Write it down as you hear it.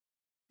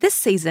This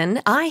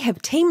season, I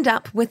have teamed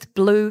up with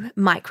Blue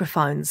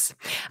Microphones.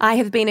 I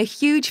have been a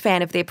huge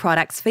fan of their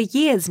products for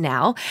years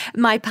now.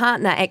 My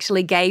partner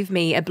actually gave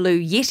me a Blue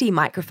Yeti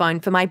microphone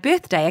for my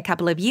birthday a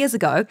couple of years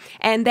ago,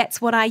 and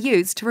that's what I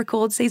used to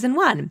record season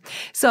 1.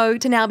 So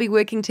to now be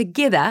working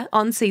together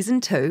on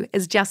season 2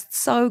 is just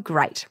so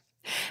great.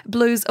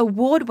 Blue's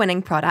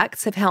award-winning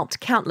products have helped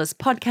countless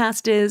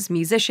podcasters,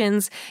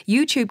 musicians,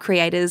 YouTube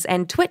creators,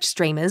 and Twitch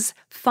streamers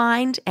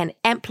find and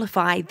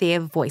amplify their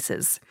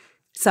voices.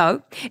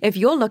 So, if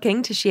you're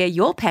looking to share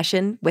your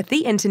passion with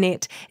the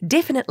internet,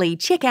 definitely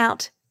check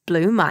out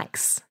Blue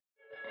Mics.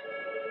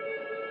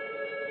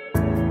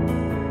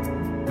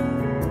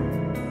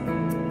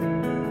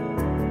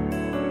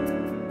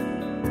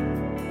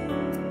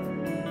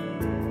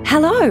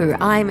 Hello,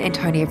 I'm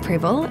Antonia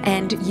Preble,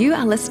 and you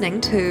are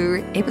listening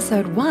to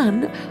episode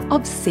 1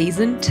 of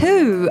season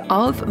 2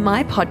 of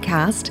my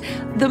podcast,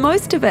 The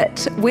Most of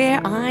It,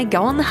 where I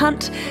go on the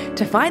hunt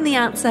to find the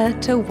answer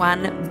to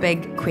one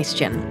big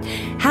question.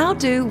 How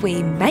do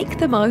we make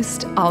the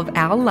most of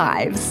our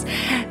lives?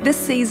 This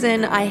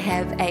season, I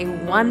have a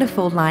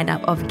wonderful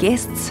lineup of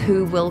guests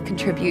who will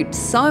contribute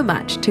so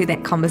much to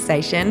that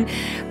conversation.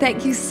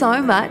 Thank you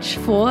so much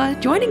for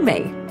joining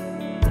me.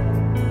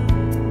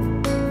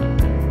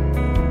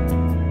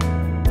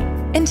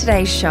 In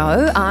today's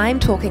show, I'm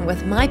talking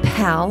with my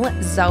pal,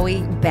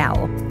 Zoë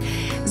Bell.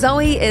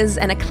 Zoë is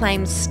an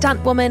acclaimed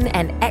stuntwoman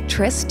and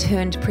actress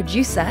turned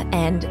producer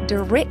and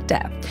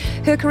director.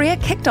 Her career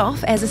kicked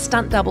off as a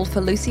stunt double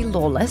for Lucy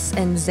Lawless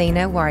in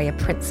Xena Warrior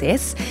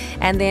Princess,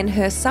 and then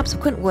her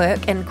subsequent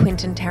work in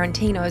Quentin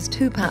Tarantino's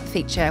 2-part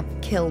feature,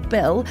 Kill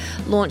Bill,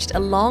 launched a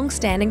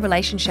long-standing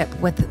relationship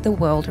with the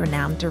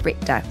world-renowned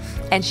director.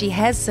 And she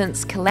has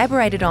since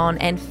collaborated on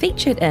and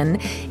featured in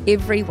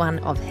every one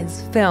of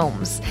his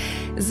films.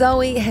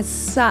 Zoë has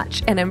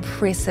such an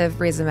impressive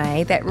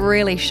resume that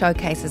really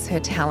showcases her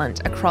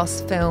talent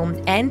across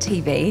film and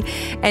TV,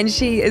 and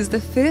she is the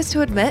first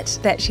to admit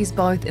that she's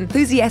both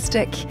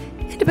enthusiastic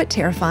and a bit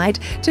terrified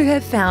to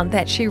have found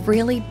that she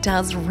really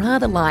does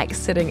rather like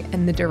sitting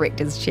in the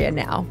director's chair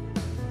now.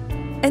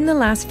 In the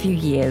last few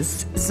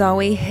years,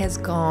 Zoë has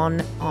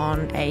gone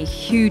on a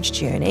huge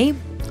journey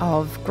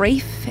of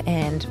grief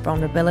and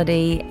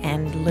vulnerability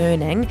and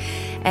learning,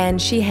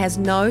 and she has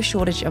no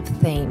shortage of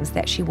themes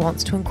that she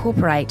wants to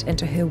incorporate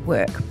into her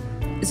work.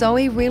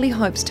 Zoë really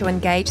hopes to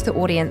engage the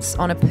audience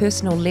on a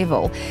personal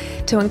level,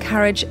 to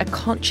encourage a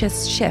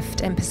conscious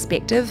shift in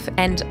perspective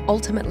and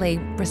ultimately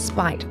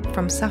respite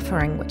from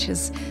suffering, which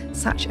is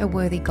such a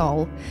worthy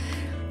goal.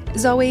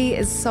 Zoë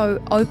is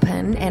so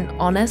open and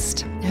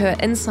honest, her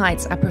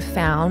insights are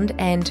profound,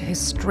 and her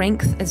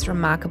strength is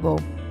remarkable.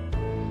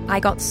 I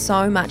got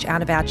so much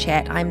out of our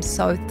chat. I'm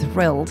so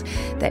thrilled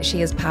that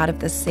she is part of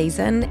this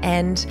season,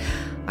 and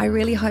I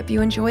really hope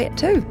you enjoy it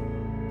too.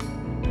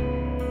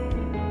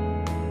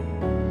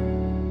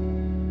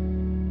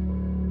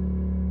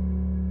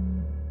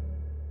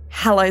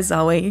 Hello,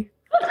 Zoë.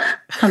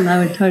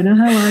 Hello, Antonia.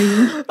 How are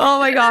you? Oh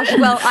my gosh.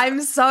 Well,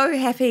 I'm so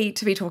happy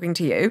to be talking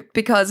to you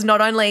because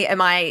not only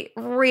am I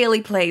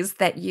really pleased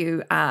that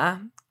you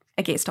are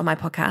a guest on my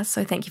podcast,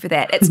 so thank you for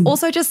that. It's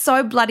also just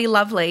so bloody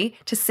lovely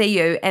to see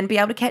you and be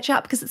able to catch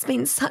up because it's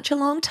been such a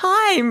long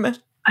time.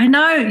 I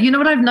know. You know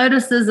what I've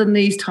noticed is in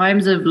these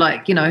times of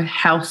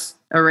house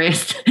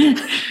arrest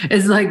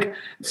is like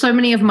so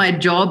many of my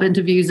job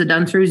interviews are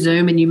done through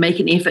Zoom and you make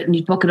an effort and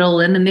you book it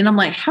all in, and then I'm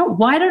like,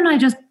 why don't I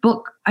just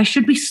book? I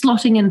should be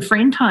slotting in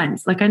friend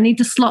times. Like I need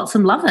to slot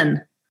some love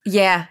in.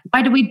 Yeah.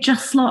 Why do we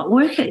just slot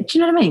work it? Do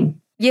you know what I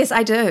mean? Yes,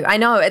 I do. I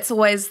know it's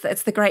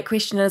the great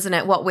question, isn't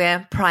it? What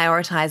we're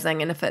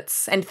prioritizing,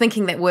 and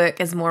thinking that work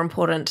is more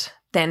important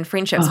than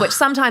friendships, which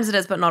sometimes it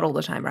is, but not all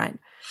the time, right?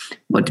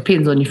 Well, it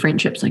depends on your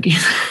friendships, I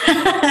guess.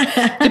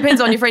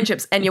 Depends on your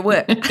friendships and your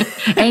work.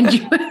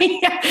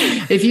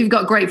 If you've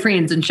got great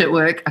friends and shit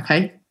work,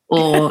 okay,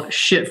 or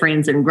shit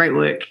friends and great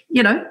work,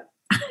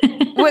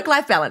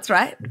 Work-life balance,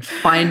 right?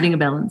 Finding a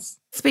balance.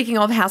 Speaking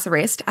of house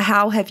arrest,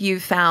 how have you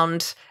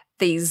found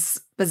these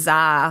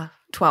bizarre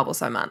 12 or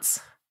so months?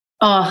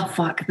 Oh,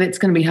 fuck. That's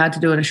going to be hard to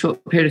do in a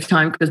short period of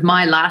time because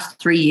my last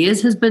 3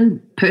 years has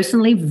been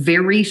personally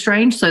very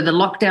strange. So the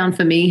lockdown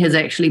for me has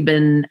actually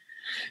been,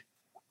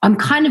 I'm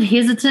kind of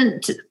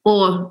hesitant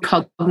or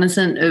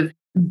cognizant of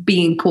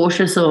being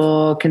cautious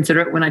or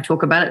considerate when I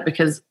talk about it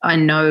because I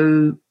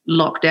know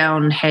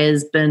lockdown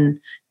has been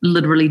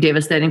literally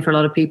devastating for a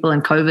lot of people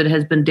and COVID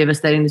has been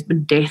devastating. There's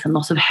been death and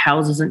loss of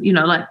houses and,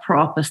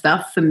 proper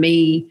stuff. For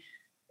me,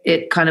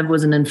 it kind of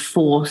was an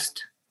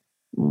enforced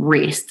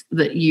rest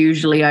that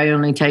usually I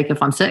only take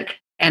if I'm sick.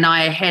 And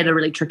I had a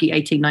really tricky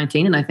 18,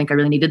 19, and I think I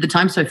really needed the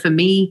time. So for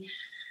me,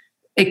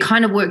 it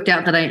kind of worked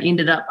out that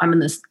I'm in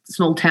this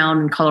small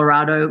town in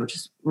Colorado, which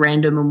is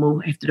random, and we'll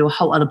have to do a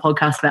whole other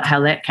podcast about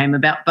how that came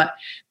about. But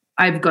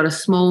I've got a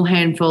small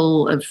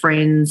handful of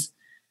friends.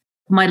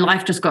 My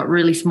life just got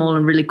really small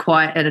and really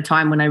quiet at a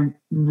time when I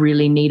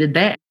really needed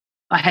that.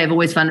 I have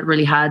always found it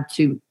really hard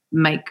to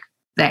make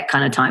that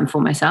kind of time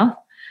for myself.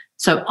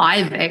 So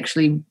I've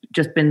actually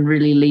just been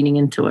really leaning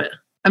into it.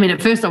 I mean,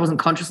 at first I wasn't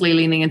consciously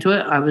leaning into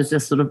it. I was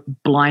just sort of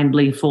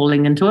blindly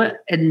falling into it.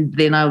 And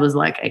then I was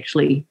like,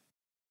 actually,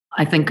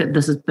 I think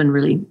this has been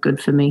really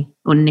good for me,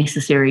 or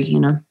necessary, you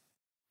know.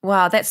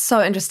 Wow, that's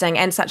so interesting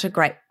and such a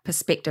great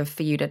perspective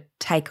for you to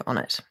take on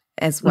it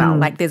as well.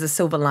 Like there's a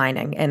silver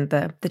lining in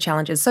the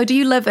challenges. So do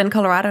you live in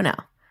Colorado now?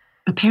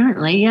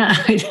 Apparently, yeah,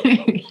 I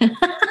do.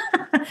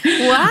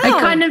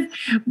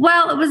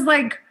 Wow. It was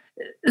like,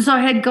 so I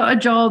had got a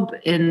job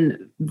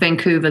in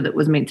Vancouver that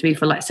was meant to be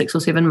for like 6 or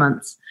 7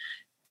 months.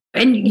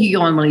 And you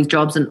go on one of these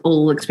jobs and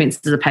all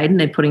expenses are paid and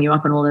they're putting you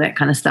up and all of that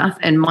kind of stuff.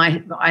 And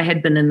I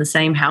had been in the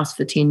same house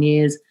for 10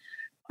 years.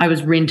 I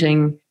was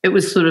renting. It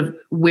was sort of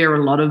where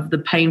a lot of the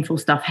painful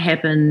stuff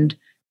happened.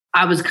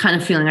 I was kind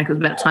of feeling like it was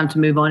about time to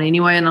move on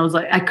anyway. And I was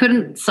like, I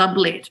couldn't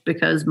sublet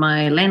because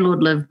my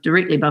landlord lived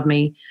directly above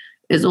me,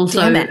 is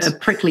also a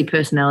prickly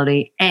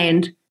personality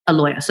and a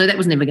lawyer. So that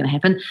was never going to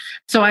happen.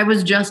 So I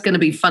was just going to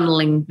be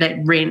funneling that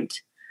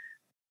rent.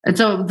 And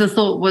so the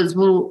thought was,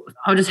 well,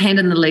 I'll just hand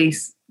in the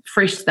lease,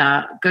 fresh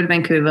start, go to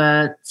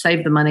Vancouver,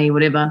 save the money,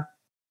 whatever.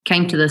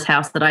 Came to this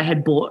house that I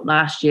had bought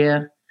last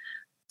year.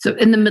 So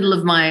in the middle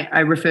of I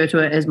refer to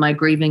it as my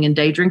grieving and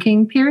day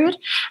drinking period.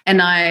 And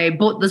I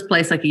bought this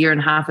place like a year and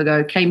a half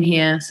ago, came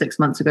here 6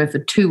 months ago for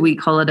 2-week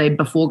holiday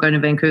before going to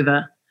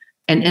Vancouver.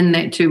 And in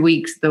that 2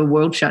 weeks, the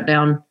world shut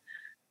down.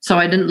 So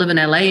I didn't live in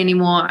LA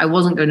anymore. I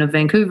wasn't going to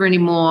Vancouver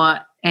anymore.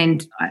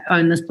 And I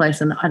own this place.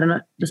 And I don't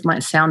know, this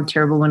might sound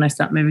terrible when I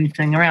start moving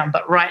things around,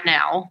 but right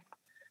now,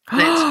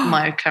 that's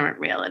my current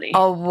reality.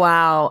 Oh,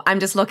 wow. I'm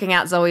just looking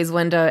out Zoe's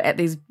window at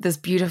this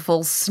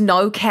beautiful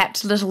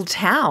snow-capped little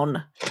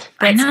town.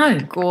 I know.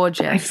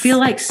 Gorgeous. I feel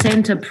like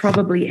Santa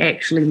probably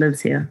actually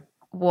lives here.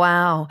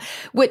 Wow.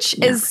 Which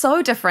is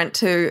so different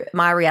to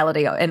my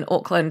reality in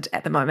Auckland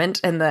at the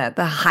moment in the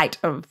height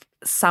of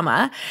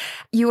summer.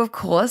 You, of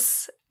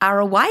course, are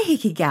a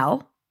Waiheke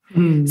gal.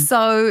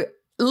 So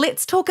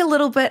let's talk a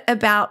little bit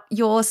about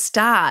your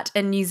start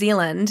in New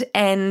Zealand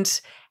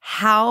and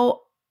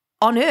how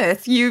on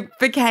earth you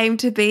became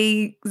to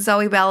be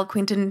Zoë Bell,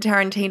 Quentin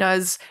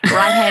Tarantino's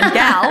right-hand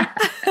gal.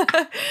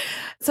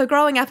 So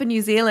growing up in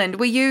New Zealand,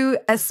 were you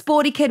a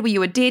sporty kid? Were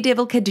you a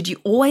daredevil kid? Did you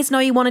always know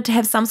you wanted to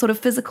have some sort of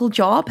physical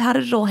job? How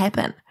did it all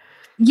happen?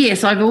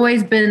 Yes, I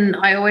always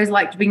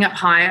liked being up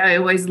high. I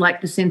always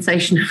liked the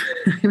sensation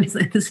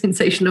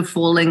of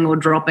falling or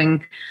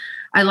dropping.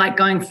 I like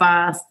going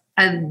fast.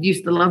 I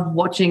used to love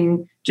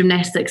watching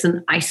gymnastics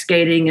and ice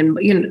skating and,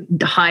 you know,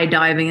 high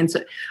diving. And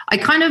so I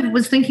kind of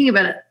was thinking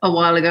about it a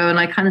while ago, and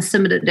I kind of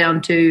simmered it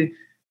down to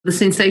the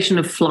sensation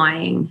of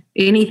flying.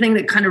 Anything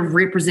that kind of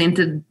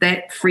represented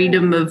that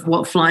freedom of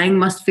what flying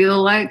must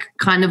feel like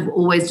kind of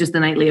always just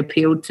innately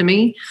appealed to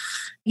me.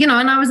 You know,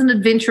 and I was an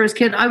adventurous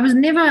kid.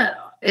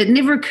 It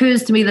never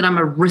occurs to me that I'm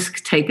a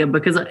risk taker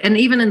and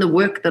even in the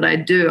work that I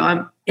do,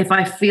 if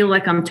I feel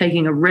like I'm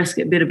taking a risk,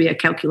 it better be a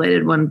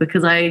calculated one,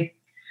 because I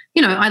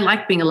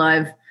like being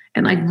alive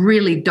and I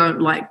really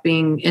don't like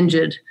being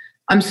injured.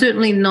 I'm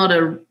certainly not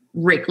a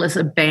reckless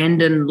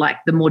abandon. Like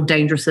the more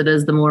dangerous it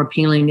is, the more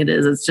appealing it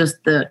is. It's just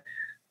the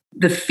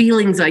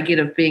feelings I get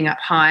of being up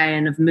high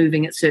and of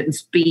moving at certain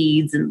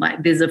speeds, and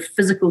like there's a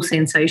physical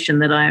sensation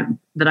that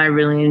I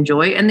really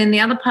enjoy. And then the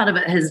other part of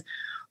it is,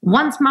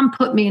 once Mum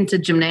put me into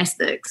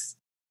gymnastics,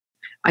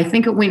 I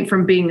think it went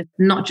from being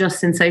not just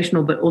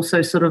sensational, but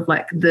also sort of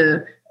like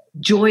the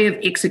joy of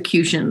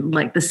execution,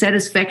 like the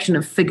satisfaction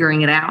of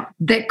figuring it out.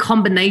 That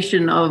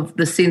combination of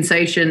the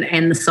sensation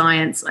and the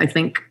science, I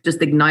think,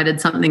 just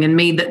ignited something in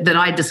me that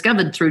I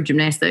discovered through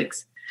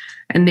gymnastics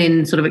and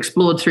then sort of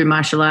explored through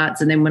martial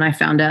arts. And then when I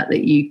found out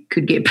that you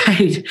could get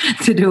paid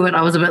to do it,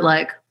 I was a bit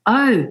like,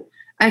 oh,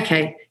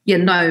 okay. Yeah,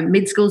 no,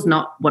 med school's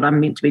not what I'm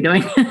meant to be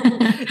doing.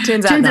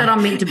 Turns out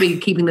I'm meant to be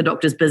keeping the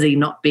doctors busy,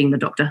 not being the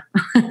doctor.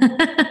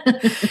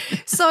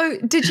 So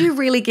did you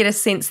really get a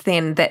sense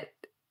then that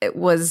it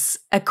was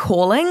a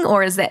calling,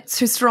 or is that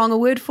too strong a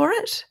word for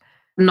it?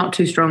 Not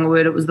too strong a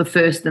word. It was the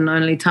first and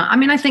only time. I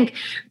mean, I think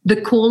the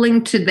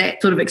calling to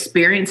that sort of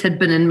experience had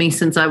been in me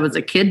since I was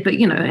a kid. But,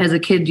 you know, as a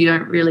kid, you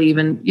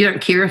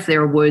don't care if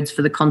there are words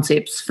for the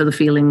concepts, for the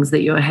feelings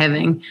that you're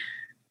having.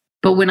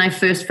 But when I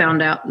first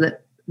found out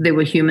that there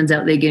were humans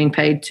out there getting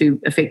paid to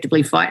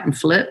effectively fight and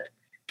flip,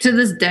 to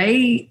this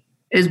day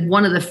is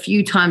one of the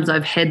few times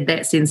I've had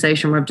that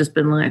sensation where I've just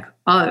been like,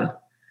 oh,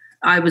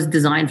 I was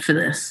designed for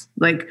this.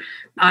 Like,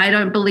 I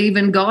don't believe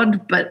in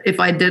God, but if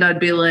I did, I'd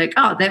be like,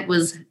 oh, that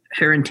was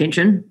her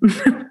intention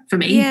for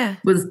me,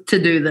 was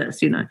to do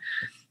this, you know.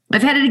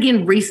 I've had it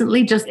again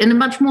recently, just in a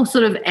much more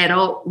sort of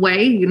adult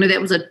way. You know,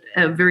 that was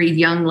a very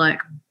young,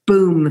 like,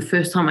 boom. The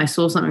first time I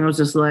saw something, I was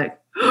just like,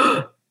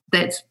 oh,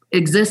 that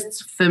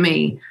exists for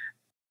me.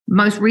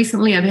 Most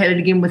recently, I've had it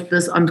again with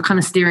this. I'm kind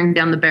of staring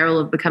down the barrel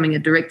of becoming a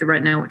director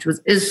right now, which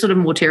is sort of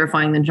more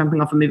terrifying than jumping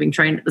off a moving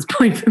train at this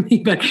point for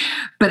me,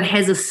 but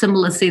has a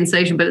similar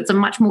sensation. But it's a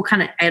much more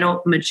kind of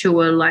adult,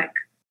 mature, like,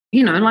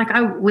 you know, like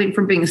I went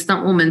from being a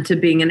stunt woman to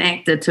being an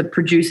actor to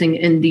producing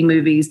indie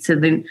movies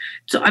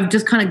so I've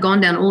just kind of gone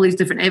down all these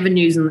different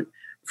avenues. And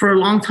for a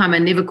long time,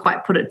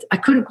 I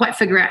couldn't quite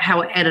figure out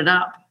how it added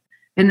up.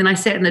 And then I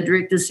sat in the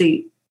director's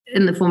seat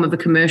in the form of a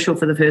commercial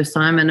for the first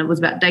time, and it was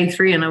about day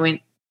 3, and I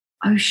went,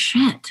 oh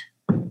shit,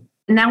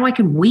 now I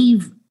can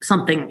weave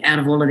something out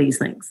of all of these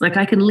things. Like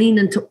I can lean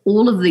into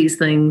all of these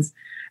things,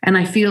 and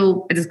I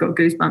just got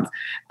goosebumps.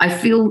 I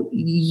feel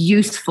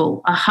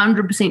useful,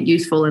 100%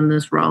 useful in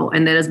this role,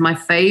 and that is my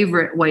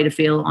favorite way to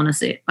feel on a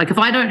set. Like if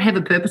I don't have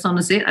a purpose on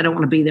a set, I don't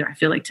want to be there. I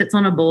feel like tits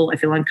on a ball. I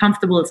feel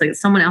uncomfortable. It's like it's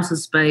someone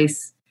else's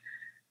space.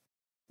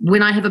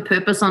 When I have a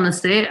purpose on a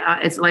set,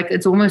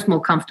 it's almost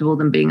more comfortable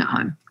than being at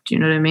home. Do you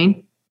know what I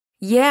mean?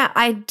 Yeah,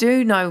 I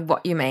do know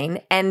what you mean.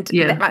 And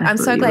yeah, I'm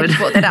so glad you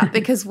brought that up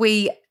because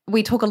we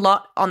talk a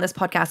lot on this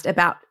podcast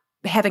about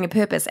having a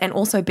purpose and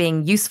also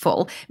being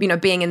useful,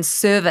 being in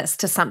service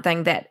to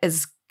something that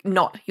is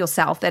not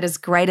yourself, that is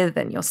greater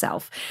than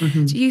yourself.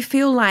 Mm-hmm. Do you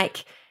feel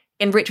like,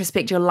 in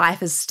retrospect, your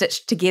life is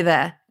stitched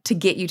together to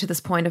get you to this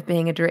point of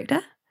being a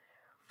director?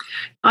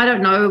 I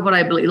don't know what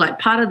I believe. Like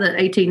part of the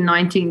 18,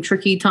 19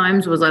 tricky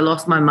times was I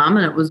lost my mum,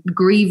 and it was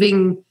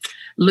grieving,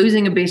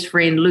 losing a best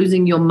friend,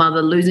 losing your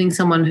mother, losing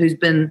someone who's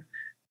been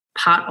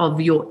part of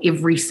your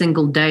every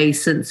single day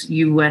since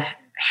you were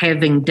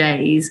having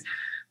days.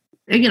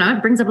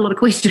 It brings up a lot of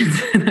questions.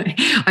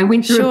 I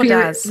went through a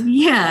period. Does.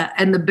 Yeah.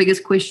 And the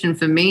biggest question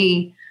for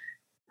me,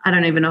 I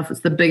don't even know if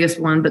it's the biggest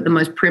one, but the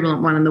most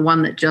prevalent one and the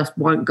one that just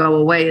won't go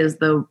away is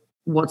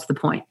what's the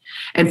point?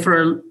 And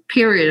for a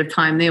period of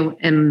time there,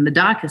 in the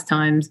darkest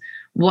times,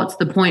 what's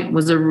the point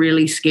was a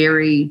really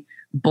scary,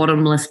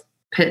 bottomless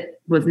pit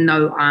with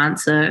no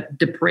answer,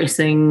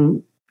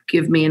 depressing,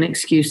 give me an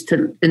excuse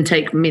to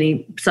intake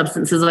many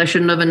substances I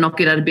shouldn't have and not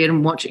get out of bed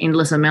and watch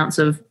endless amounts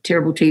of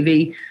terrible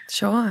TV.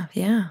 Sure,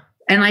 yeah.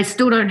 And I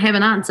still don't have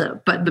an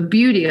answer. But the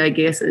beauty, I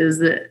guess, is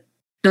that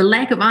the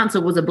lack of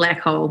answer was a black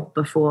hole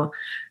before.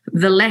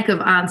 The lack of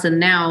answer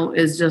now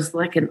is just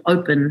like an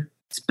open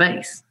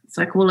space. It's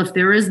like, well, if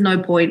there is no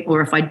point,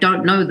 or if I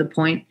don't know the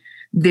point,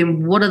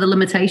 then what are the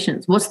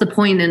limitations? What's the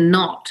point in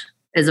not,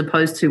 as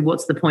opposed to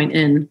what's the point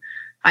in?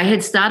 I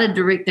had started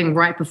directing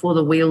right before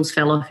the wheels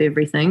fell off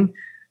everything.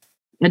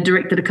 I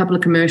directed a couple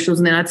of commercials,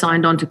 and then I'd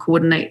signed on to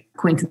coordinate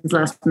Quentin's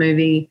last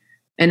movie.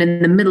 And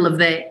in the middle of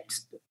that,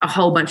 a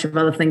whole bunch of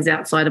other things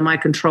outside of my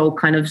control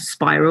kind of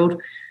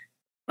spiraled.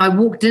 I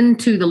walked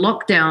into the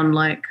lockdown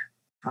like,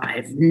 I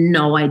have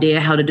no idea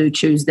how to do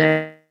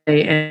Tuesday,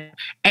 and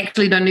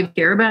actually don't even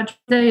care about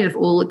Tuesday if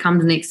all that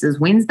comes next is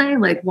Wednesday.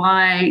 Like,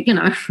 why,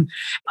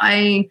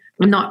 I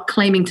am not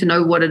claiming to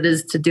know what it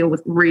is to deal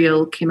with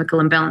real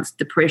chemical imbalance,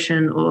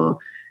 depression, or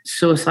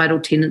suicidal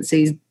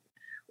tendencies,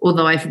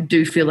 although I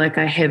do feel like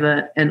I have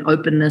an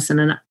openness and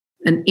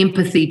an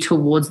empathy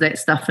towards that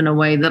stuff in a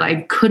way that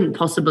I couldn't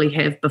possibly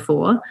have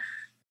before.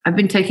 I've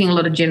been taking a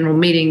lot of general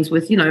meetings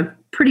with,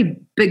 pretty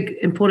big,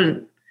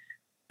 important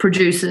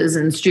producers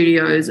and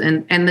studios,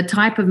 and the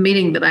type of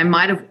meeting that I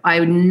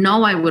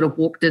know I would have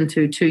walked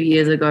into 2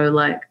 years ago,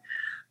 like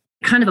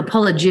kind of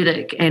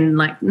apologetic and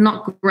like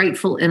not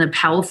grateful in a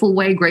powerful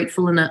way,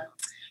 grateful in a,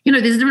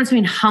 there's a difference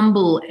between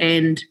humble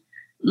and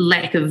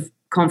lack of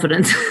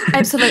confidence.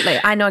 Absolutely.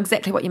 I know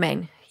exactly what you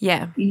mean.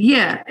 Yeah.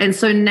 Yeah. And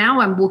so now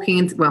I'm walking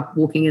into the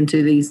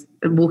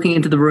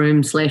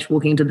room /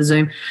 walking into the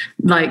Zoom,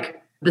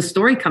 like the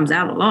story comes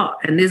out a lot,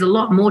 and there's a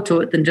lot more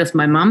to it than just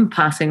my mum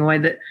passing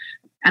away,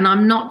 and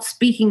I'm not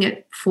speaking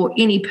it for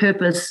any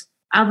purpose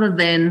other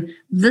than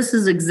this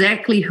is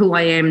exactly who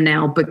I am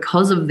now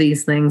because of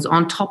these things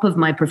on top of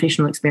my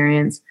professional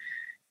experience.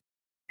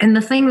 And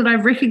the thing that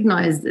I've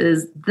recognized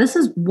is this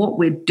is what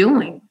we're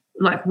doing.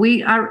 Like,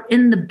 we are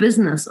in the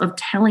business of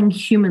telling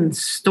human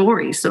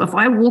stories. So if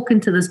I walk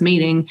into this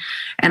meeting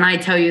and I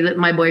tell you that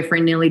my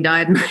boyfriend nearly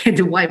died and I had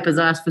to wipe his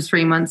ass for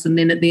 3 months, and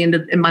then at the end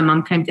and my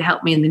mum came to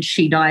help me, and then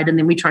she died, and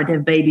then we tried to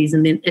have babies,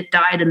 and then it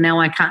died, and now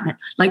I can't.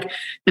 Like,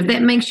 if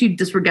that makes you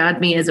disregard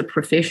me as a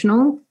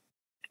professional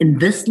in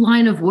this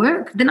line of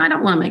work, then I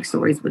don't want to make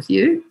stories with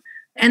you.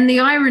 And the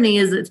irony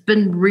is, it's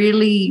been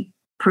really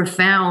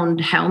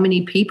profound how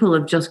many people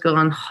have just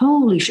gone,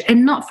 holy shit,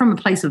 and not from a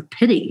place of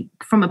pity,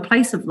 from a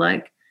place of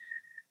like,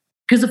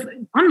 because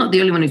I'm not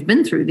the only one who's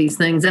been through these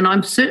things, and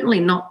I'm certainly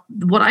not,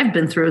 what I've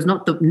been through is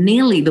not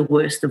nearly the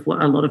worst of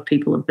what a lot of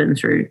people have been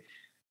through.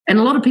 And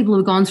a lot of people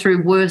have gone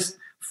through worse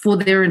for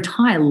their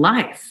entire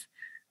life.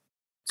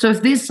 So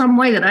if there's some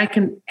way that I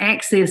can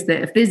access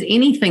that, if there's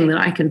anything that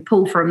I can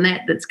pull from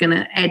that that's going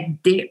to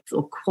add depth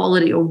or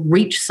quality or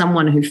reach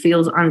someone who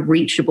feels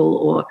unreachable,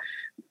 or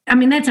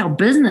that's our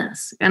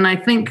business. And I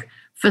think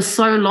for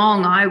so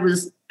long I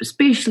was,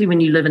 especially when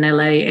you live in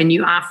LA and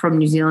you are from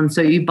New Zealand,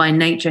 so you by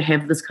nature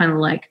have this kind of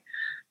like,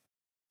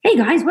 hey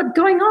guys, what's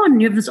going on?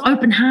 You have this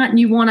open heart and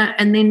you want to,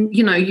 and then,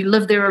 you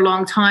live there a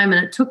long time,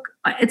 and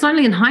it's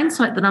only in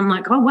hindsight that I'm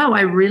like, oh wow,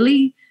 I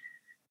really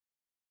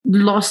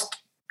lost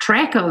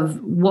track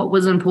of what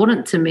was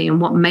important to me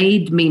and what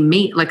made me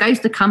me. Like, I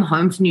used to come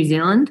home to New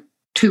Zealand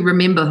to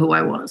remember who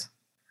I was.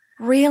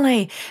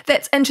 Really?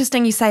 That's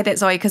interesting you say that,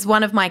 Zoe, because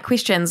one of my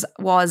questions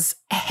was,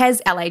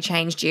 has LA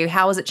changed you?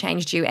 How has it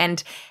changed you?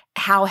 And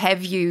how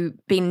have you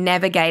been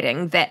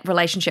navigating that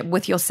relationship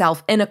with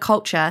yourself in a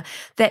culture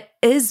that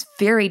is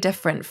very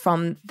different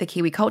from the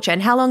Kiwi culture?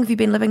 And how long have you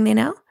been living there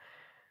now?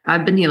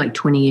 I've been here like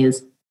 20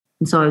 years.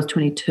 And so I was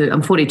 22.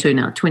 I'm 42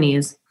 now, 20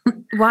 years.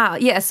 Wow.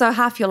 Yeah. So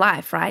half your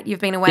life, right? You've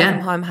been away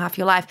from home half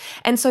your life.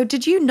 And so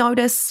did you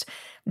notice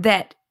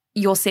that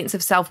your sense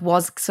of self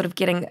was sort of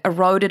getting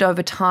eroded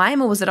over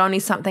time, or was it only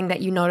something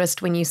that you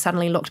noticed when you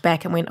suddenly looked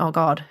back and went, oh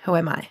God, who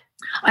am I?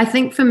 I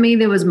think for me,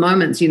 there was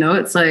moments,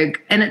 it's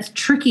like, and it's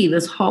tricky,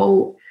 this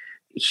whole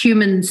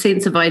human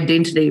sense of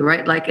identity,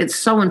 right? Like it's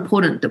so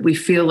important that we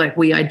feel like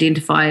we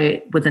identify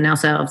within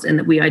ourselves and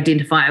that we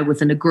identify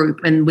within a group.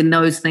 And when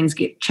those things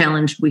get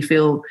challenged, we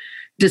feel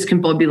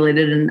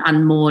discombobulated and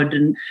unmoored,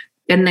 and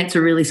that's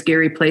a really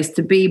scary place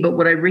to be. But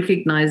what I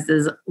recognized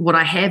is what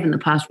I have in the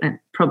past, and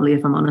probably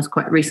if I'm honest,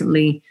 quite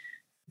recently,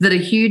 that a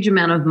huge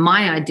amount of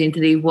my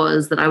identity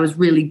was that I was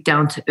really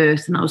down to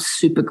earth and I was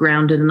super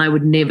grounded and I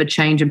would never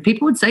change. And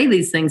people would say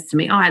these things to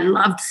me, oh, I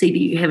love to see that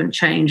you haven't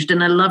changed,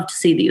 and I love to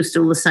see that you're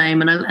still the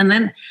same. And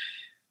then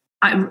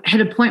I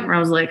had a point where I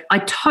was like, I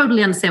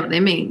totally understand what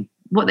they mean.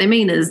 What they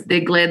mean is they're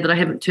glad that I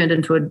haven't turned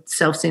into a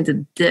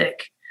self-centered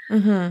dick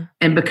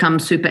and become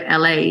super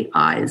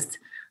LA-ized.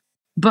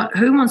 But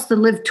who wants to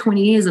live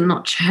 20 years and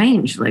not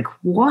change? Like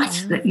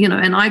what?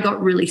 And I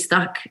got really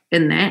stuck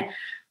in that.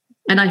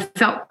 And I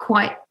felt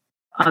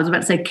I was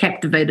about to say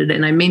captivated,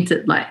 and I meant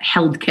it like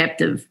held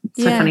captive.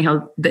 It's so funny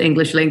how the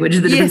English language,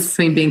 the difference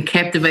between being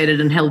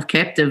captivated and held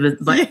captive is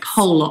like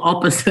polar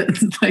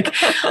opposites. Like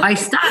I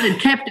started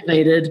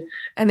captivated.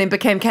 And then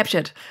became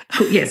captured.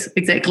 Yes,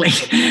 exactly.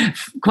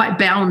 Quite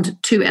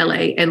bound to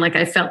LA. And like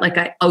I felt like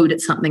I owed it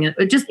something.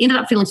 It just ended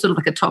up feeling sort of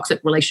like a toxic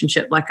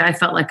relationship. Like I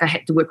felt like I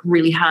had to work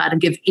really hard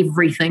and give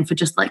everything for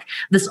just like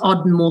this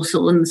odd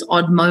morsel and this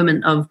odd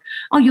moment of,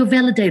 oh, you're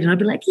validated. And I'd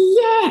be like,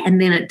 yeah.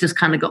 And then it just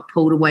kind of got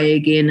pulled away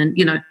again. And,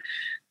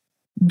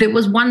 there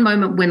was one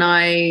moment when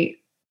I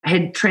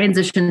had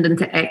transitioned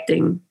into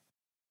acting,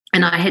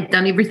 and I had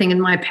done everything in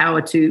my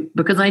power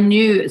because I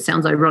knew, it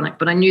sounds ironic,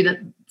 but I knew that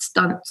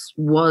stunts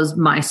was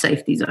my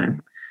safety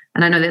zone.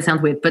 And I know that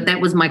sounds weird, but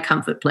that was my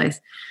comfort place.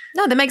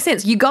 No, that makes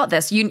sense. You got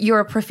this. You're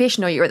a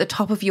professional. You're at the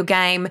top of your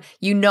game.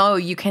 You know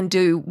you can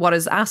do what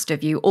is asked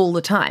of you all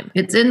the time.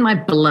 It's in my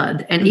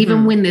blood. And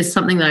even when there's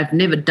something that I've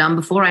never done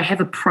before, I have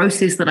a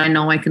process that I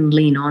know I can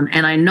lean on.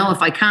 And I know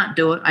if I can't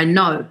do it, I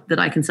know that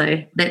I can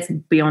say, that's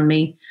beyond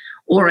me.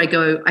 Or I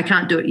go, I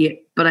can't do it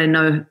yet, but I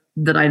know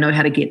that I know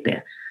how to get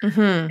there.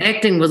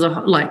 Acting was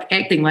like,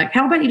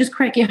 how about you just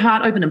crack your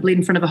heart open and bleed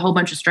in front of a whole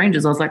bunch of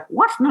strangers? I was like,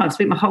 what? No, I've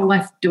spent my whole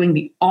life doing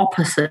the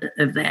opposite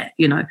of that,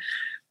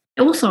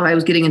 Also, I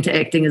was getting into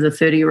acting as a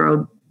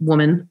 30-year-old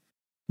woman,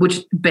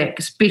 which back,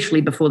 especially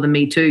before the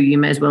Me Too, you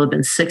may as well have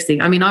been 60.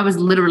 I mean, I was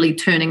literally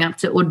turning up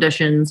to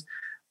auditions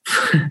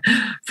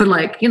for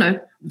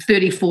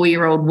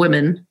 34-year-old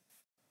women,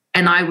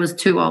 and I was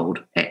too old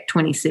at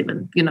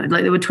 27.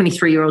 Like there were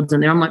 23-year-olds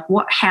in there. I'm like,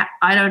 what?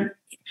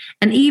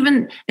 And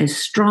even as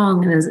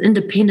strong and as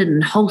independent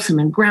and wholesome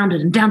and grounded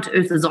and down to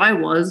earth as I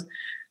was,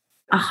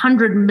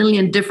 100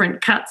 million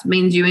different cuts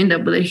means you end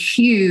up with a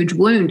huge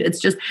wound. It's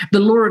just the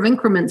law of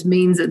increments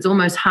means it's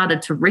almost harder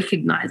to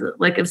recognize it.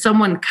 Like if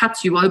someone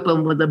cuts you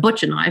open with a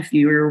butcher knife,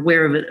 you're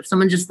aware of it. If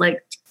someone just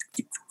like,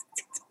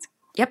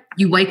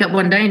 you wake up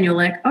one day and you're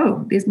like,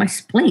 oh, there's my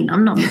spleen.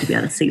 I'm not meant to be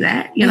able to see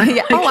that.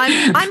 Oh,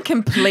 I'm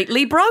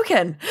completely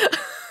broken.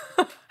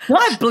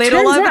 I bled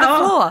all over the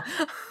floor.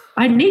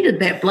 I needed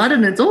that blood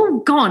and it's all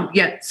gone.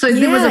 Yeah. So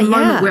there was a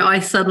moment where I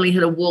suddenly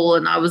hit a wall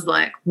and I was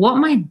like, what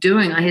am I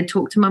doing? I had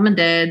talked to mum and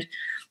dad,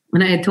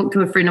 and I had talked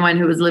to a friend of mine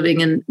who was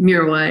living in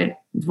Muriwai.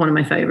 It's one of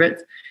my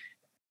favorites.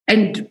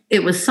 And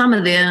it was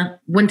summer there,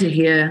 winter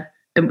here.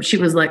 And she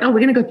was like, oh, we're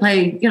going to go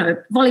play,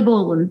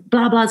 volleyball, and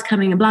blah, blah's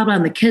coming and blah, blah.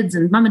 And the kids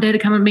and mum and dad are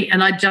coming with me.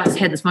 And I just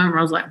had this moment where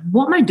I was like,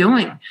 what am I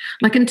doing?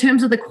 Like in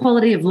terms of the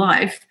quality of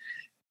life,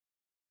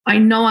 I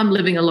know I'm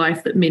living a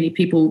life that many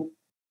people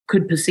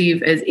could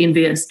perceive as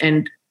envious,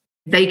 and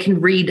they can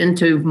read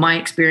into my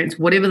experience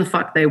whatever the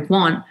fuck they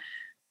want.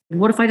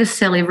 What if I just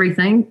sell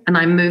everything and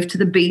I move to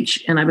the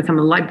beach and I become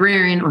a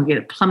librarian or get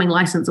a plumbing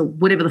license or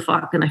whatever the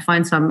fuck, and I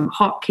find some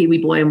hot Kiwi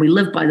boy and we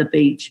live by the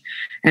beach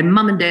and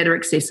mum and dad are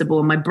accessible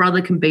and my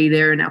brother can be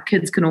there and our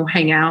kids can all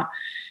hang out,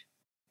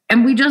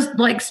 and we just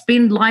like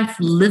spend life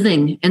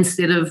living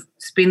instead of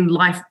spend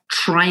life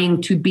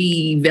trying to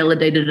be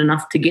validated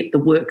enough to get the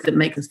work that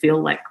makes us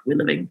feel like we're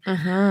living.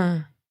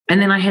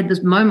 And then I had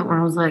this moment where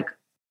I was like,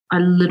 I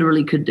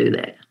literally could do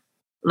that.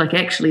 Like,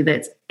 actually,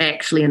 that's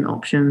actually an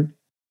option.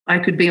 I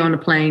could be on a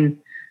plane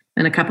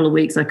in a couple of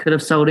weeks. I could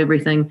have sold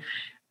everything.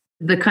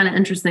 The kind of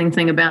interesting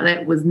thing about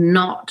that was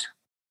not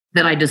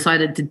that I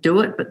decided to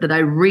do it, but that I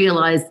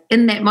realized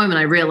in that moment,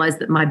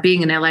 that my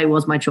being in LA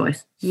was my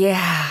choice.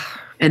 Yeah.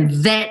 And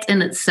that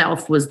in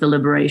itself was the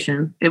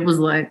liberation. It was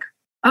like,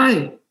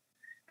 oh,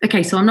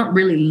 okay, so I'm not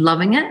really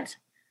loving it,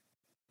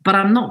 but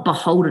I'm not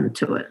beholden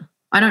to it.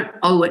 I don't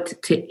owe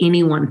it to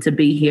anyone to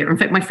be here. In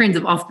fact, my friends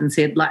have often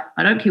said, like,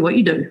 I don't care what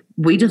you do.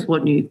 We just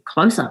want you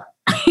closer.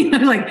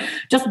 Like,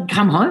 just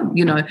come home,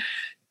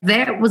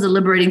 That was a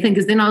liberating thing,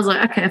 because then I was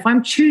like, okay, if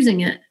I'm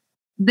choosing it,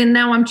 then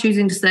now I'm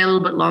choosing to stay a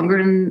little bit longer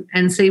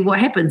and see what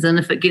happens. And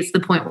if it gets to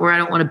the point where I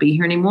don't want to be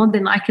here anymore,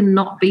 then I can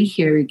not be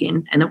here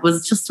again. And it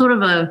was just sort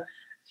of a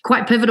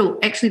quite pivotal.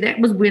 Actually, that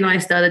was when I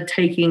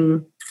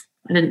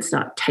didn't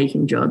start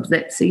taking jobs.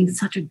 That's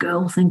such a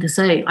girl thing to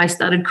say. I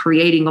started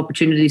creating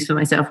opportunities for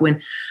myself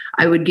when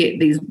I would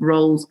get these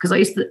roles.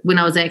 Because when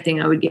I was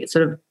acting, I would get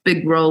sort of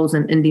big roles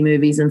in indie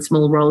movies and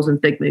small roles in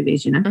big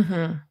movies,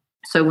 Mm-hmm.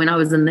 So when I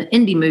was in the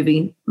indie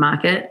movie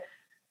market,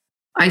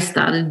 I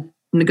started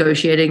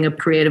negotiating a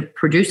creative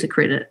producer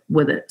credit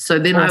with it. So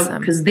then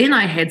because then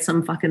I had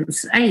some fucking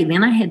say,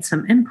 then I had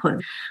some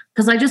input,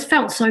 because I just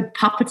felt so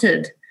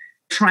puppeted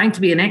trying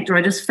to be an actor.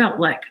 I just felt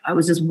like I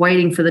was just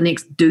waiting for the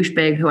next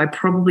douchebag who I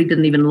probably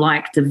didn't even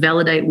like to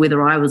validate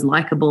whether I was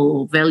likable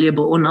or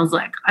valuable. And I was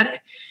like,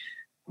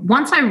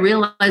 once I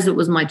realized it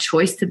was my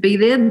choice to be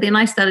there, then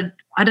I started,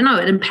 I don't know,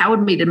 it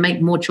empowered me to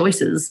make more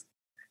choices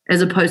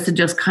as opposed to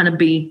just kind of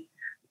be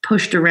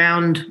pushed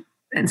around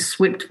and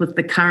swept with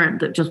the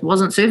current that just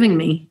wasn't serving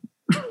me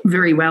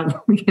very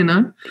well,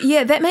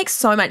 Yeah, that makes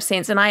so much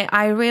sense. And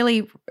I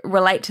really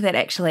relate to that,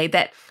 actually,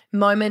 that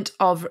moment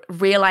of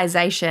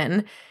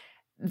realization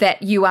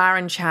that you are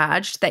in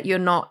charge, that you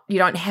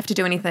don't have to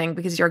do anything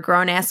because you're a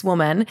grown-ass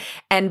woman.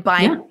 And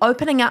by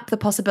opening up the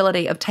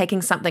possibility of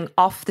taking something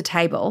off the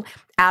table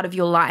out of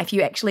your life,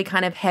 you actually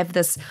kind of have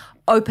this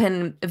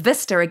open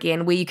vista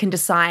again where you can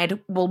decide,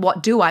 well,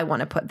 what do I want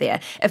to put there?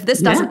 If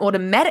this doesn't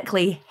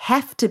automatically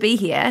have to be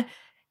here,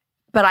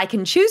 but I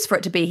can choose for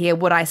it to be here,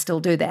 would I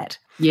still do that?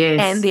 Yes.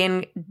 And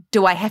then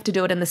do I have to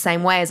do it in the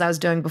same way as I was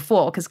doing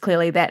before? Because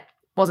clearly that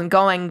wasn't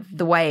going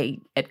the way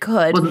it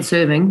could. Wasn't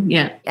serving,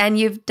 yeah. And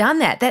you've done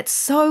that. That's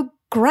so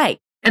great.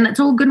 And it's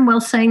all good and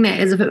well saying that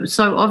as if it was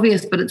so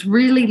obvious, but it's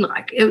really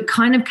like, it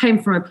kind of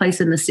came from a place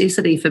of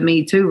necessity for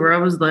me too, where I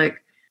was like,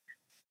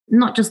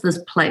 not just this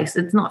place.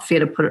 It's not fair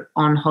to put it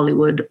on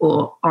Hollywood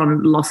or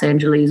on Los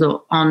Angeles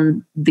or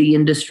on the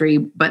industry,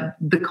 but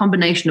the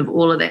combination of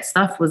all of that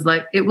stuff was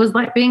like, it was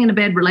like being in a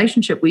bad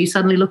relationship where you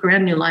suddenly look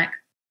around and you're like,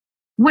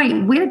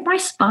 wait, where did my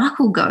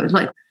sparkle go?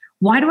 Like,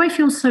 why do I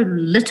feel so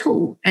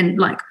little? And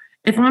like,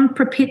 if I'm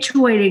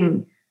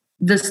perpetuating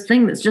this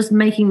thing that's just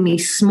making me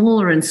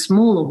smaller and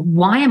smaller,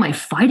 why am I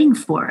fighting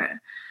for it?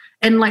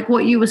 And like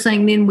what you were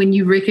saying then, when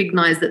you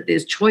recognize that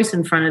there's choice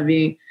in front of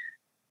you,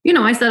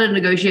 I started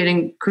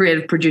negotiating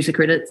creative producer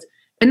credits.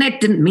 And that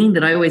didn't mean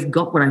that I always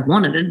got what I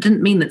wanted. It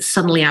didn't mean that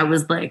suddenly I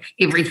was like,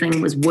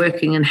 everything was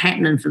working and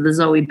happening for the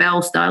Zoë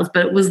Bell styles.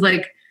 But it was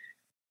like,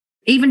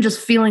 even just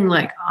feeling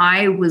like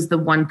I was the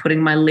one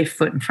putting my left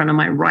foot in front of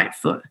my right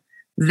foot,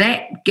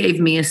 that gave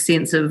me a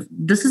sense of,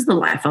 this is the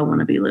life I want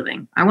to be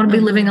living. I want to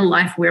be living a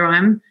life where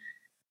I'm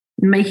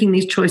making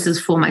these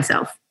choices for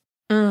myself.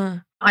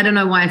 I don't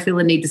know why I feel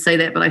the need to say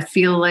that, but I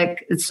feel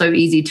like it's so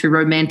easy to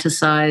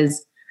romanticize.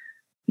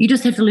 You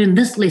just have to learn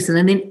this lesson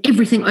and then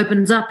everything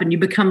opens up and you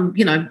become,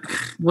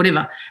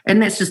 whatever.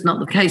 And that's just not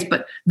the case.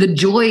 But the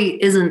joy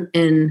isn't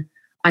in,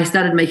 I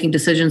started making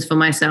decisions for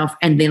myself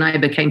and then I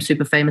became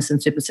super famous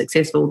and super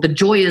successful. The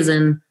joy is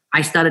in,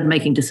 I started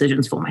making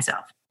decisions for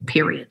myself,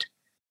 period.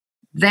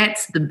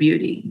 That's the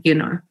beauty,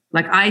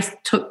 like I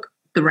took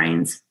the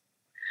reins.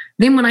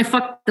 Then when I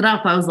fucked it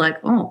up, I was like,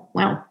 oh,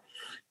 wow,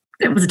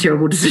 that was a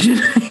terrible decision.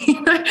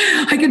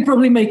 I could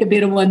probably make a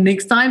better one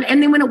next time.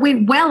 And then when it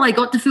went well, I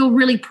got to feel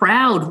really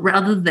proud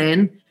rather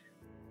than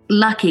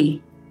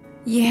lucky.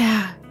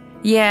 Yeah.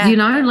 Yeah.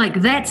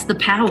 Like that's the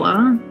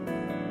power.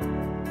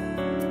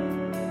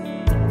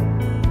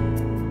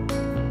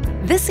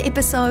 This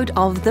episode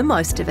of The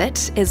Most of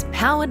It is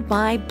powered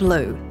by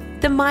Blue,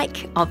 the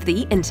mic of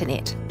the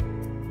internet.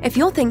 If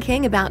you're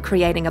thinking about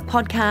creating a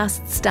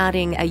podcast,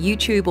 starting a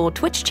YouTube or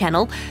Twitch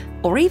channel,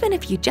 or even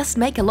if you just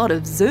make a lot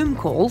of Zoom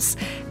calls,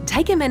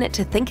 take a minute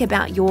to think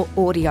about your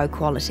audio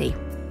quality.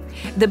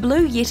 The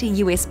Blue Yeti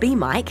USB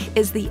mic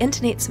is the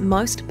internet's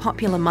most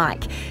popular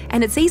mic,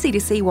 and it's easy to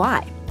see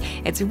why.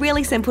 It's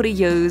really simple to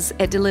use,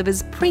 it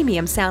delivers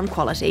premium sound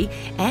quality,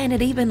 and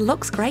it even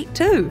looks great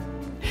too.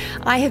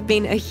 I have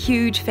been a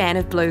huge fan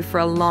of Blue for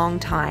a long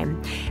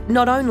time.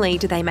 Not only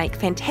do they make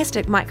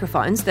fantastic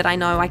microphones that I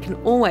know I can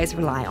always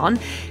rely on,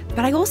 but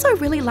I also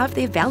really love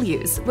their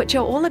values, which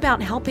are all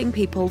about helping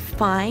people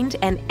find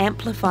and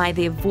amplify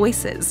their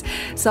voices.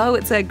 So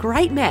it's a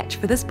great match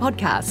for this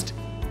podcast.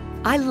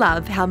 I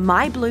love how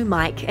my Blue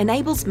mic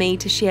enables me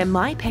to share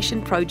my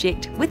passion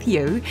project with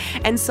you,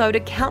 and so do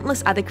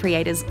countless other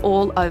creators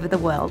all over the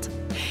world.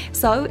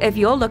 So if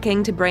you're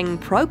looking to bring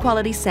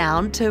pro-quality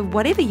sound to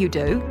whatever you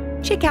do,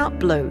 check out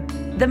Blue,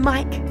 the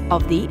mic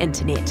of the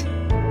internet.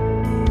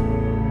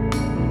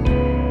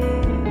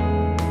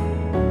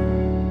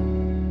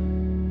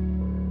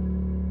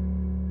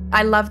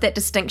 I love that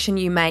distinction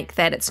you make,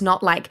 that it's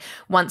not like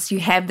once you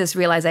have this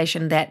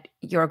realization that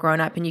you're a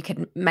grown-up and you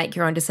can make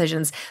your own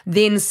decisions,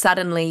 then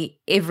suddenly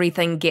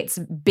everything gets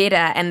better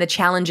and the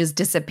challenges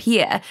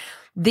disappear.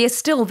 They're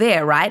still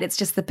there, right? It's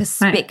just the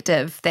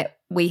perspective that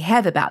we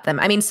have about them.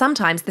 I mean,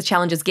 sometimes the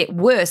challenges get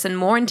worse and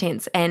more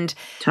intense, and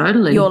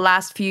totally, your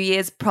last few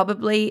years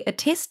probably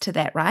attest to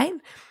that, right?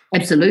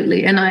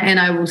 Absolutely. And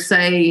I will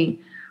say,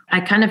 I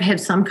kind of have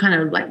some kind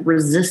of like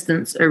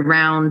resistance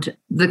around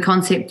the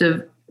concept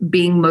of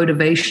being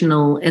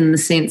motivational, in the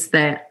sense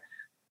that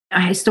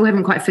I still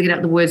haven't quite figured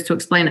out the words to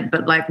explain it,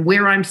 but like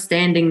where I'm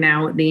standing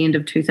now at the end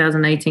of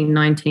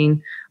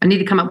 2018-19, I need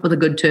to come up with a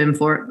good term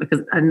for it,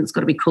 because it's got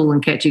to be cool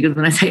and catchy, because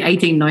when I say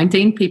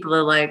 18-19, people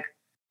are like,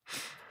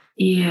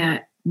 yeah,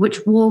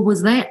 which war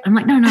was that? I'm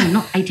like, no,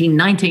 not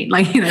 18-19.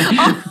 Like, you know.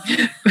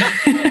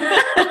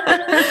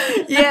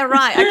 Yeah,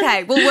 right.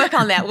 Okay, we'll work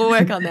on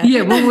that.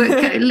 Yeah,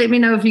 let me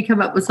know if you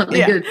come up with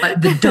something good, like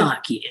the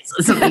dark years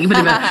or something.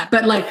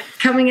 But like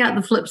coming out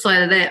the flip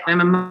side of that, I'm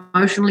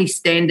emotionally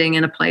standing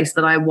in a place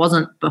that I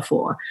wasn't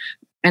before.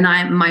 And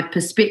my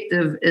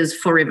perspective is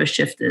forever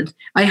shifted.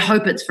 I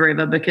hope it's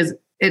forever, because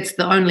it's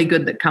the only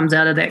good that comes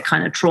out of that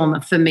kind of trauma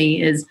for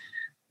me, is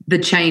the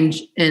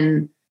change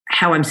in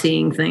how I'm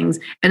seeing things.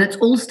 And it's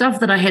all stuff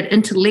that I had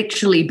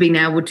intellectually been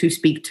able to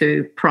speak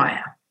to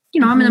prior. You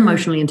know, I'm an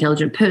emotionally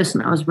intelligent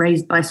person. I was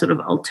raised by sort of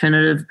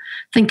alternative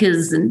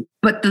thinkers.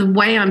 But the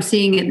way I'm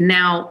seeing it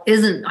now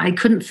I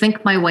couldn't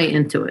think my way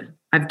into it.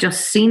 I've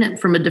just seen it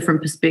from a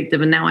different perspective,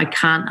 and now I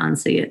can't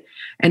unsee it.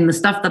 And the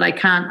stuff that I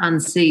can't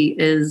unsee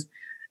is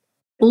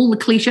all the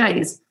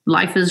cliches.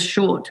 Life is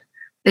short.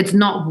 It's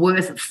not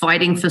worth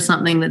fighting for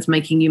something that's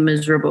making you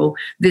miserable.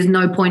 There's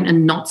no point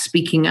in not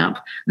speaking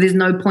up. There's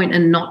no point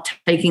in not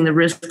taking the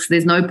risks.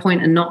 There's no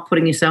point in not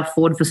putting yourself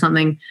forward for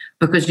something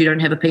because you don't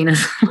have a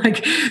penis.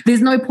 Like,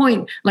 there's no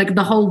point. Like,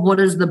 the whole what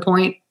is the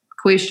point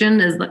question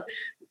is like,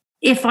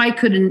 if I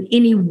could in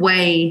any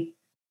way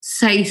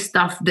say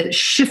stuff that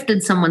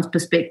shifted someone's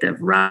perspective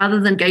rather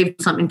than gave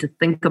something to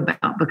think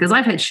about, because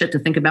I've had shit to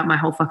think about my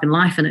whole fucking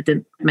life and it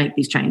didn't make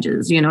these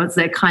changes. You know, it's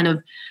that kind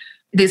of,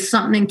 there's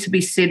something to be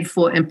said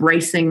for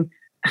embracing,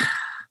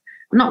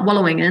 not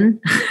wallowing in,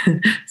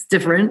 it's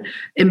different,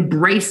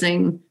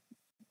 embracing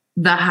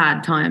the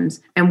hard times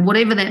and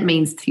whatever that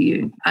means to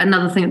you.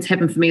 Another thing that's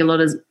happened for me a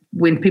lot is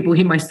when people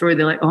hear my story,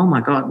 they're like, oh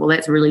my God, well,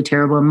 that's really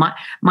terrible. And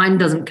mine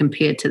doesn't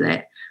compare to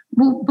that.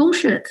 Well,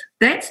 bullshit.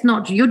 That's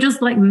not, you're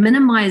just like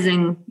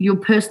minimizing your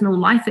personal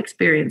life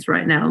experience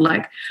right now.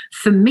 Like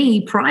for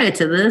me, prior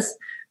to this,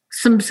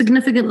 some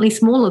significantly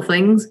smaller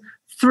things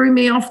threw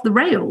me off the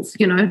rails.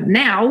 You know,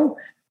 now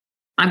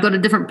I've got a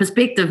different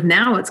perspective.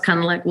 Now it's kind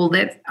of like, well,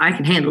 I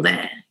can handle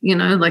that. You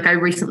know, like I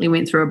recently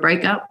went through a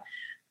breakup.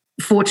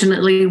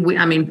 Fortunately,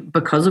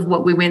 because of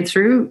what we went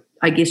through,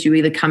 I guess you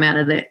either come out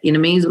of that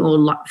enemies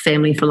or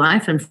family for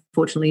life. And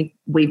fortunately,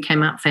 we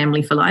came out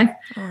family for life.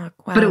 Oh, wow,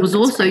 but it was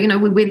also, great. You know,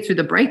 we went through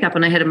the breakup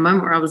and I had a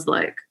moment where I was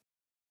like,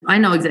 I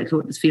know exactly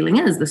what this feeling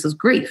is. This is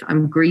grief.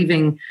 I'm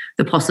grieving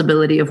the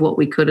possibility of what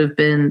we could have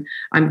been.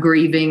 I'm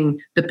grieving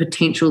the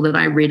potential that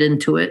I read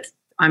into it.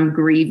 I'm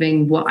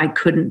grieving what I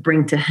couldn't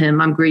bring to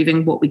him. I'm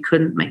grieving what we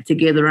couldn't make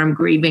together. I'm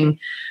grieving.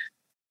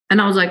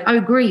 And I was like,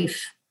 oh,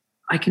 grief,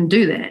 I can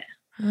do that.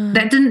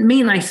 That didn't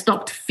mean I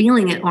stopped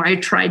feeling it or I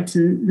tried to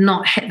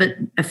not have it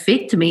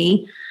affect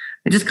me.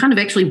 I just kind of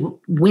actually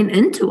went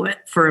into it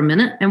for a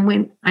minute and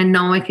went, I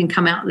know I can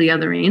come out the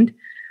other end.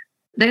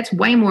 That's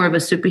way more of a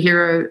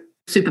superpower,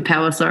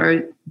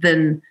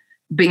 than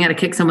being able to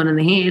kick someone in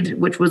the head,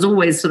 which was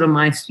always sort of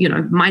my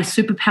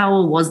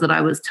superpower was that I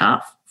was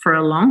tough for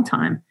a long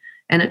time.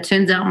 And it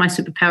turns out my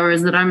superpower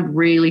is that I'm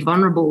really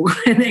vulnerable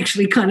and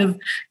actually kind of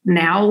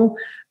now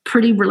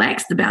pretty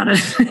relaxed about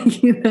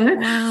it. You know?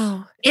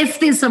 Wow. If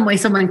there's some way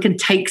someone can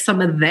take some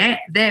of that,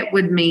 that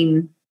would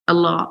mean a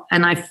lot.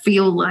 And I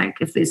feel like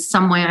if there's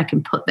some way I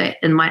can put that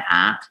in my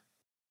art,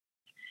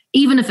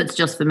 even if it's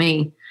just for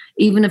me,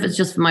 even if it's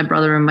just for my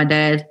brother and my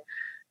dad,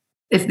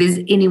 if there's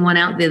anyone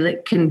out there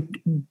that can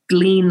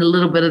glean a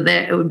little bit of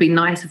that, it would be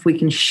nice if we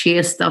can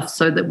share stuff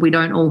so that we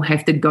don't all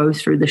have to go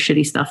through the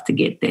shitty stuff to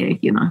get there,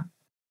 you know?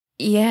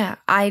 Yeah,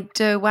 I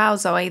do. Wow,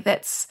 Zoe,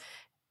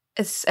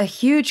 it's a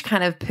huge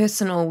kind of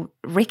personal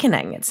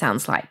reckoning, it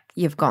sounds like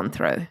you've gone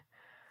through.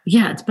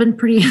 Yeah, it's been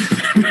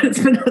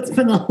it's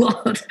been a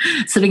lot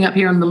sitting up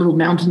here on the little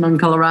mountain in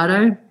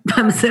Colorado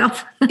by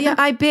myself. Yeah,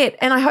 I bet.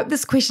 And I hope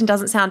this question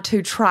doesn't sound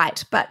too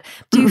trite, but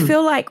do you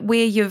feel like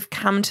where you've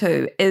come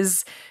to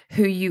is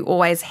who you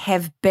always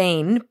have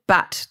been,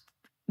 but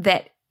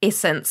that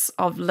essence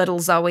of little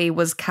Zoe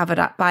was covered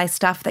up by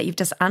stuff that you've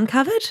just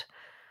uncovered?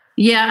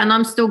 Yeah, and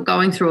I'm still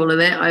going through all of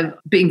that. I've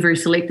been very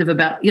selective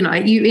about, you know,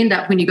 you end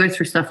up when you go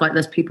through stuff like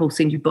this, people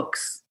send you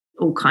books,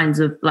 all kinds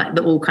of, like,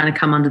 they all kind of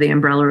come under the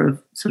umbrella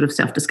of sort of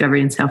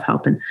self-discovery and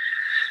self-help. And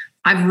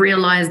I've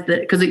realized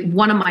that, because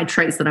one of my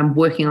traits that I'm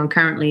working on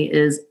currently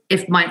is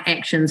if my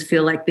actions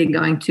feel like they're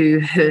going to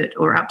hurt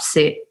or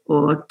upset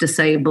or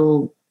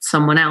disable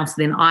someone else,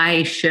 then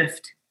I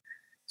shift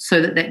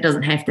so that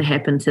doesn't have to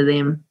happen to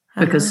them.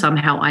 Because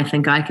somehow I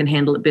think I can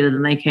handle it better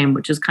than they can,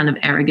 which is kind of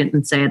arrogant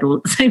and sad all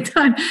at the same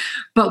time.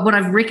 But what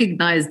I've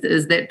recognized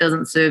is that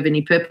doesn't serve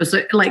any purpose.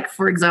 So, like,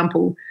 for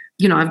example,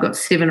 you know, I've got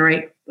 7 or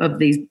 8 of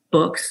these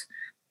books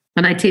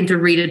and I tend to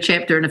read a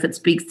chapter, and if it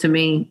speaks to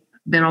me,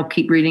 then I'll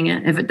keep reading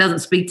it. If it doesn't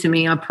speak to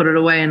me, I put it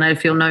away and I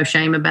feel no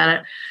shame about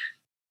it.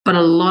 But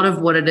a lot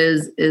of what it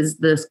is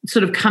this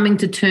sort of coming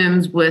to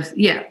terms with,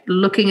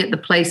 looking at the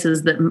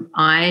places that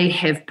I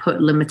have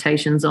put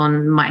limitations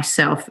on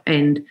myself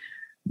and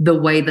the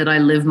way that I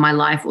live my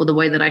life, or the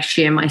way that I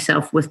share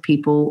myself with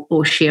people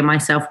or share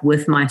myself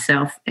with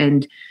myself.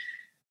 And,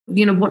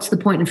 what's the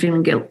point in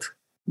feeling guilt?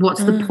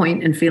 What's the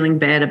point in feeling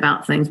bad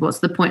about things? What's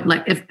the point?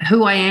 Like, if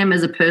who I am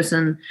as a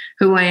person,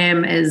 who I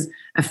am as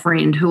a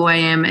friend, who I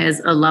am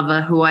as a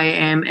lover, who I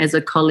am as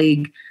a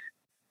colleague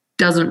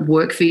doesn't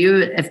work for you,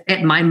 if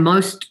at my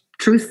most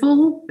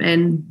truthful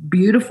and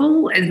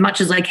beautiful as much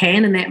as I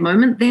can in that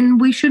moment, then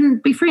we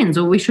shouldn't be friends,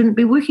 or we shouldn't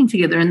be working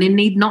together, and there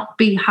need not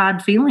be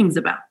hard feelings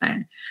about that.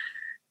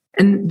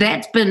 And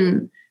that's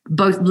been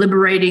both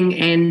liberating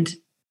and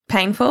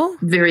painful,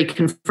 very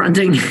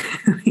confronting.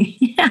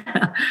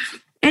 Yeah.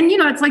 And,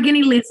 it's like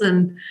any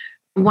lesson.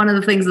 One of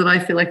the things that I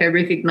feel like I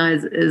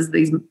recognize is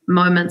these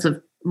moments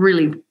of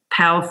really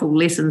powerful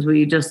lessons where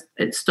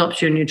it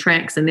stops you in your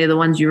tracks, and they're the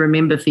ones you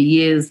remember for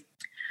years.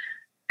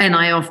 And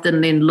I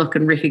often then look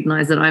and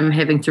recognize that I'm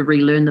having to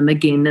relearn them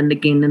again and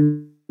again.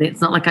 And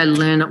it's not like I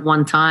learn at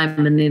one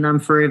time and then I'm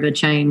forever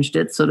changed.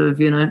 It's sort of,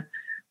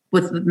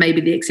 with maybe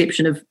the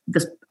exception of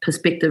this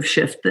perspective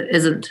shift that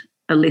isn't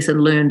a lesson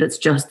learned. It's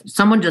just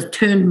someone just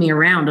turned me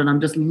around, and I'm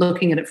just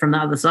looking at it from the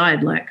other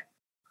side like,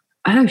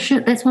 oh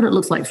shit, that's what it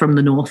looks like from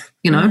the north,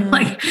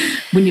 like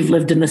when you've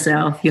lived in the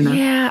south,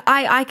 Yeah,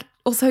 I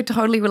also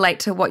totally relate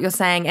to what you're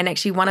saying. And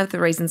actually one of the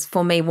reasons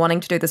for me wanting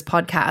to do this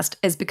podcast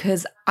is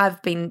because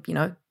I've been,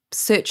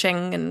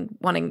 searching and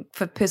wanting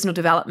for personal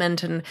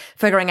development and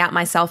figuring out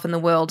myself in the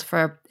world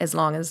for as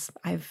long as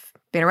I've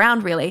been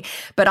around, really.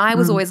 But I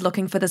was always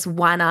looking for this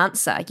one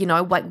answer,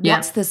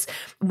 what's this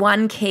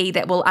one key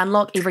that will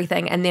unlock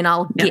everything, and then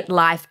I'll get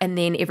life, and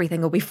then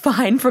everything will be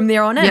fine from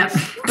there on in.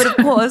 But of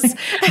course,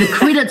 the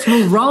credits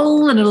will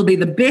roll and it'll be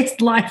the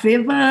best life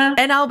ever.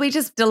 And I'll be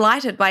just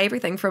delighted by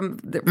everything from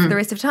the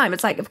rest of time.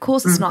 It's like, of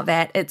course it's not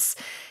that. It's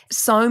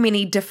so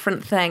many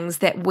different things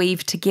that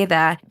weave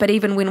together. But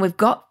even when we've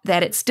got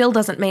that, it still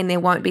doesn't mean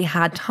there won't be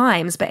hard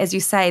times. But as you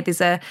say,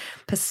 there's a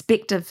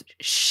perspective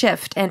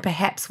shift, and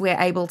perhaps we're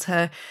able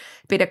to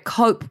better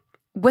cope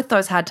with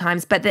those hard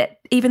times. But that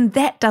even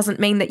that doesn't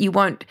mean that you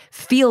won't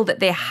feel that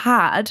they're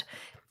hard.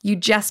 You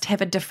just have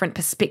a different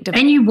perspective.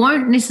 And you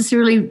won't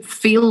necessarily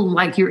feel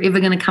like you're ever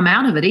going to come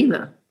out of it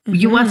either.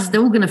 You are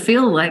still going to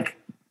feel like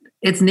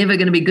it's never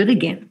going to be good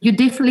again. You're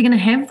definitely going to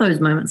have those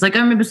moments. Like I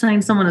remember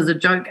saying to someone as a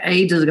joke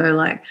ages ago,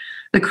 like,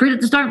 the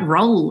credits don't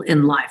roll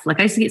in life.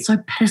 Like I used to get so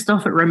pissed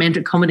off at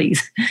romantic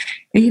comedies.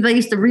 They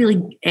used to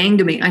really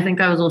anger me. I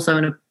think I was also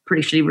in a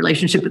pretty shitty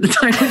relationship at the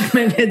time, which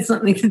may have had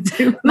something to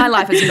do with my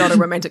life is not a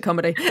romantic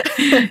comedy.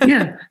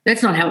 Yeah,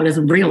 that's not how it is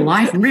in real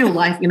life. In real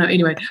life,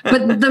 anyway.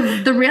 But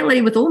the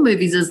reality with all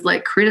movies is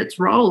like credits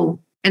roll.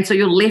 And so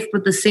you're left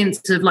with the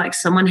sense of like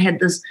someone had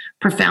this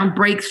profound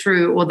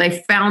breakthrough, or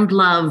they found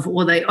love,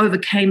 or they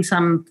overcame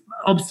some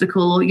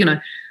obstacle,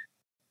 or,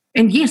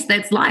 and yes,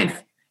 that's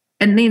life.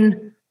 And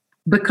then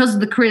because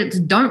the credits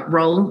don't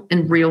roll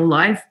in real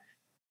life,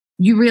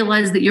 you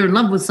realize that you're in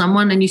love with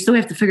someone and you still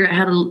have to figure out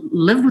how to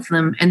live with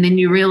them. And then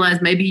you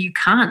realize maybe you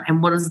can't.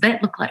 And what does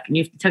that look like? And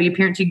you have to tell your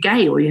parents you're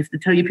gay, or you have to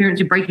tell your parents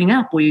you're breaking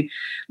up, or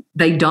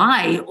they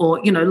die, or,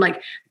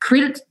 like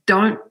credits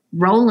don't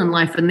roll in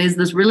life. And there's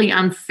this really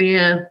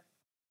unfair,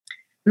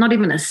 not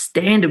even a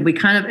standard.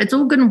 It's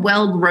all good and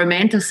well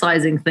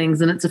romanticizing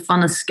things, and it's a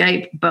fun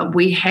escape, but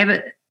we have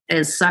it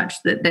as such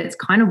that that's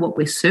kind of what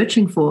we're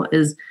searching for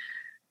is,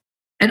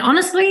 and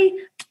honestly,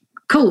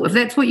 cool, if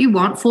that's what you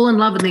want, fall in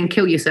love and then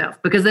kill yourself,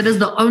 because that is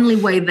the only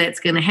way that's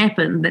going to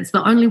happen. That's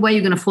the only way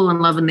you're going to fall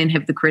in love and then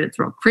have the credits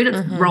roll.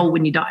 Credits roll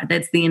when you die.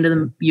 That's the end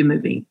of your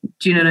movie.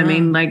 Do you know what I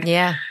mean? Like,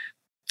 yeah.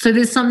 So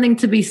there's something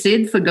to be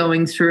said for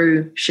going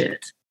through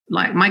shit.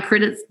 Like my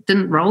credits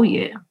didn't roll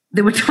yet.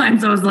 There were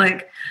times I was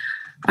like,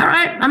 all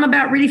right, I'm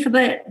about ready for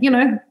that.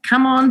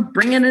 Come on,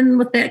 bring it in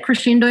with that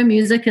crescendo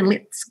music and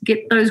let's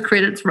get those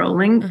credits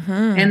rolling.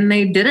 And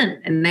they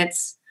didn't. And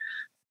that's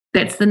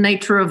the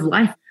nature of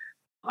life.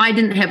 I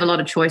didn't have a lot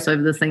of choice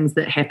over the things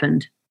that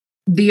happened.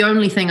 The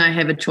only thing I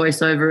have a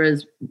choice over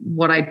is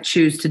what I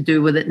choose to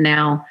do with it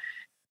now.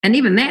 And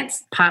even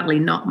that's partly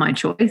not my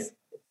choice.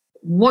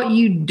 What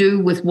you do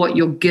with what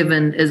you're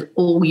given is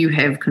all you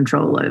have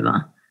control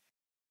over.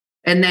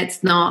 And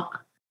that's not,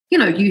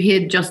 you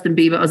hear Justin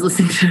Bieber. I was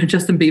listening to a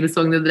Justin Bieber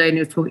song the other day, and he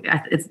was talking,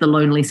 it's the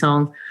Lonely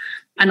Song.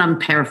 And I'm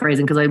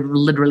paraphrasing because I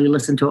literally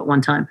listened to it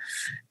one time.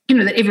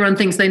 That everyone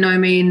thinks they know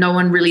me. No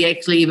one really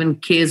actually even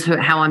cares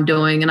how I'm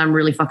doing. And I'm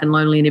really fucking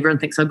lonely, and everyone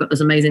thinks I've got this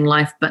amazing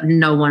life, but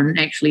no one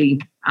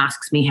actually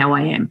asks me how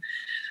I am.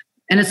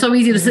 And it's so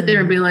easy to sit there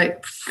and be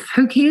like,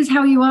 who cares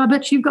how you are,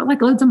 bitch? You've got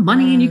like loads of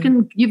money and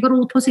you've got all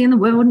the pussy in the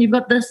world, and you've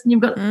got this and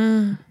you've got,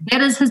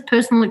 that is his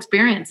personal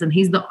experience. And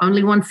he's the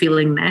only one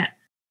feeling that.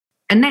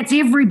 And that's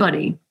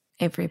everybody.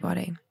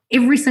 Everybody.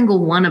 Every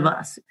single one of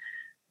us.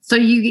 So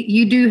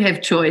you do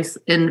have choice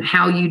in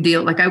how you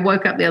deal. Like I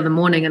woke up the other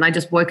morning and I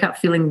just woke up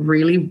feeling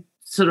really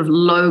sort of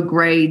low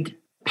grade,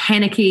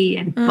 panicky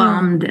and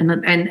bummed, and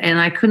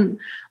I couldn't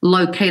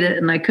locate it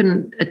and I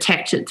couldn't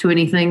attach it to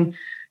anything.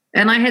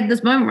 And I had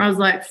this moment where I was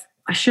like,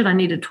 I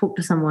need to talk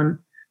to someone.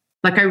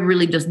 Like, I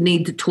really just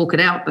need to talk it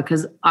out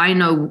because I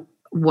know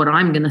what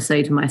I'm going to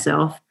say to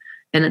myself.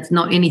 And it's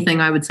not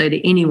anything I would say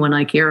to anyone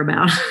I care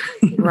about.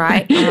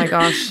 Right. Oh my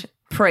gosh.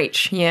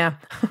 Preach. Yeah.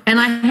 And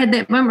I had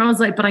that moment where I was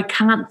like, but I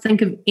can't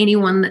think of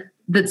anyone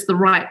that's the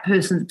right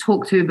person to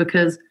talk to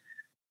because,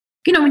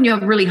 you know, when you're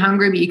really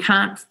hungry, but you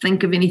can't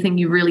think of anything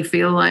you really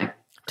feel like.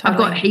 Totally.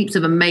 I've got heaps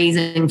of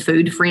amazing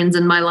food friends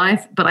in my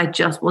life, but I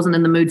just wasn't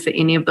in the mood for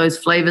any of those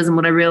flavors. And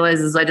what I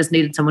realized is I just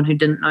needed someone who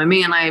didn't know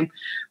me. And I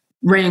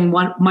rang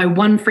my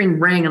one friend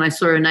rang and I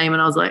saw her name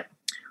and I was like,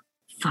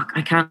 fuck,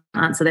 I can't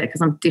answer that because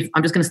I'm just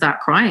going to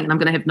start crying and I'm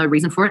going to have no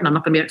reason for it and I'm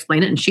not going to be able to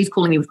explain it. And she's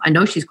calling me, I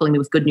know she's calling me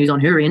with good news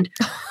on her end.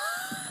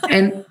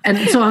 and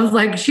so I was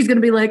like, she's going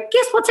to be like,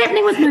 guess what's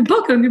happening with my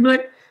book? And I'm going to be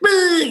like,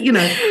 you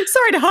know.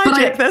 Sorry to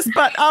hijack this,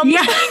 but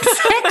yeah,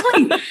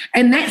 exactly.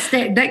 And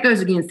that goes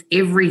against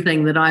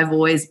everything that I've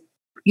always,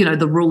 you know,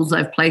 the rules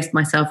I've placed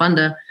myself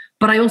under.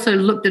 But I also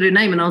looked at her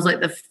name and I was like,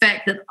 the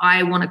fact that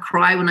I want to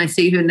cry when I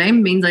see her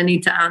name means I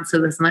need to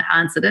answer this. And I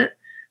answered it.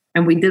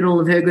 And we did all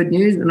of her good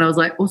news. And I was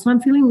like, also, I'm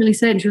feeling really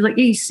sad. And she was like,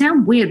 yeah, you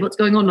sound weird. What's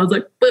going on? And I was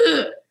like,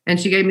 "Bah." And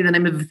she gave me the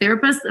name of a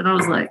therapist. And I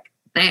was like,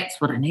 that's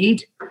what I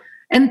need.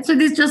 And so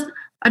there's just,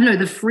 I don't know,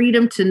 the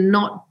freedom to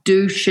not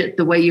do shit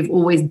the way you've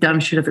always done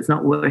shit if it's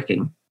not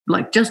working.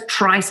 Like, just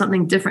try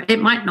something different.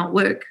 It might not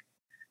work,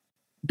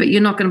 but you're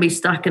not going to be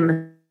stuck in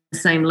the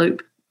same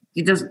loop.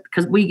 You just,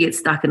 because we get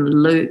stuck in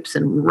loops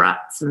and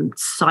ruts and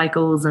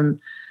cycles, and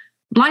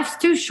life's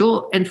too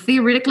short. And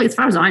theoretically, as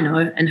far as I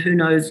know, and who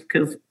knows,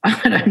 because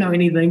I don't know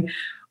anything,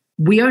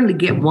 we only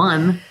get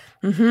one.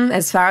 Mm-hmm,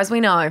 as far as we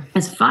know.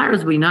 As far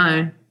as we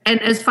know. And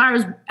as far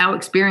as our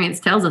experience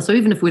tells us, so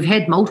even if we've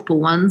had multiple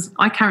ones,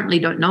 I currently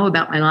don't know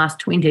about my last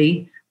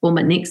 20 or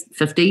my next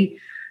 50.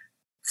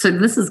 So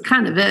this is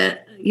kind of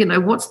it. You know,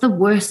 what's the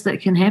worst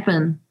that can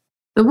happen?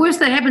 The worst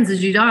that happens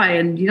is you die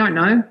and you don't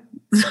know.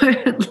 So,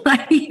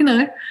 like, you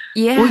know,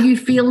 yeah. Or you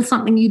feel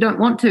something you don't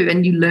want to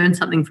and you learn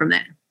something from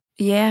that.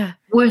 Yeah.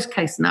 Worst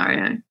case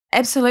scenario.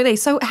 Absolutely.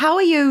 So how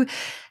are you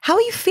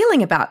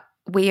feeling about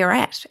where you're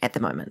at the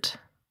moment?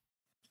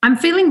 I'm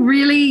feeling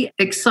really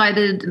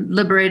excited,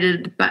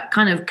 liberated, but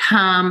kind of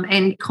calm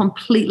and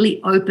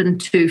completely open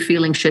to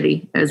feeling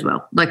shitty as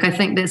well. Like, I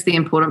think that's the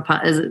important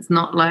part, is it's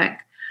not like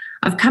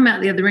I've come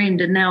out the other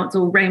end and now it's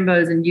all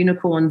rainbows and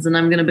unicorns and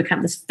I'm going to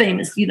become this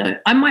famous, you know,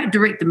 I might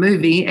direct a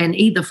movie and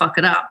either fuck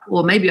it up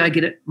or maybe I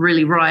get it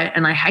really right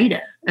and I hate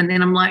it. And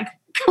then I'm like,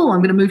 cool, I'm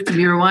going to move to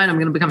Muriwai and I'm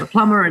going to become a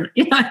plumber. And,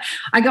 you know,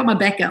 I got my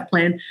backup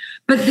plan.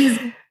 But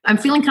I'm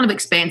feeling kind of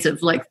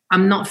expansive. Like,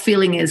 I'm not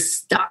feeling as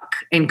stuck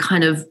and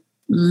kind of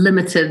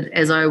limited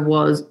as I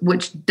was,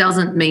 which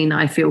doesn't mean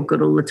I feel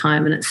good all the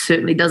time. And it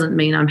certainly doesn't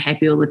mean I'm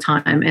happy all the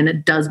time. And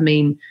it does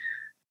mean,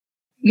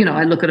 you know,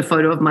 I look at a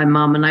photo of my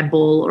mum and I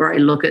bawl, or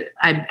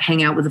I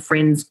hang out with a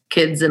friend's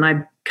kids and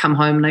I come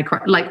home and I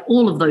cry, like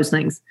all of those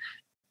things.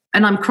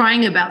 And I'm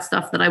crying about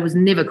stuff that I was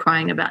never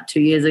crying about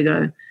 2 years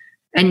ago.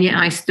 And yet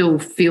I still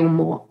feel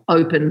more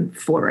open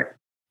for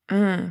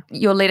it.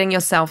 You're letting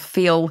yourself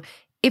feel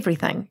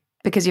everything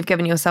because you've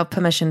given yourself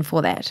permission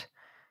for that.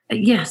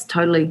 Yes,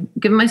 totally.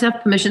 Giving myself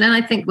permission. And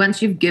I think once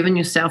you've given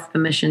yourself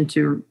permission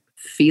to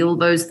feel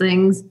those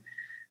things,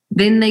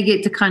 then they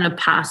get to kind of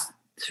pass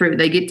through.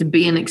 They get to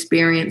be an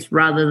experience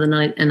rather than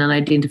an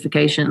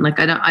identification. Like,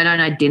 I don't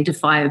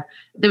identify.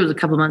 There was a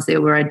couple of months there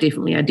where I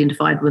definitely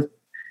identified with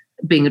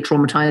being a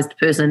traumatized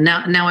person.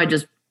 Now I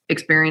just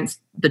experience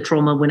the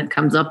trauma when it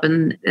comes up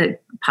and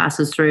it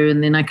passes through,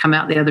 and then I come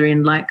out the other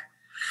end like,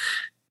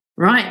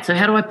 right, so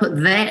how do I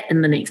put that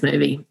in the next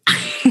movie?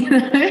 You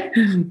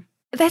know?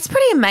 That's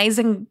pretty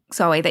amazing,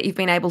 Zoe, that you've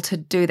been able to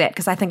do that,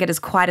 because I think it is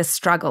quite a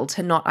struggle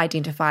to not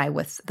identify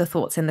with the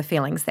thoughts and the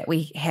feelings that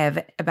we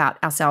have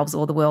about ourselves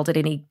or the world at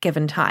any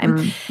given time.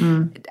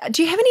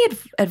 Do you have any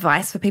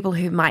advice for people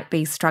who might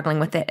be struggling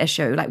with that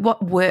issue? Like,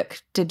 what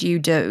work did you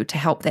do to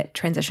help that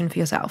transition for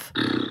yourself?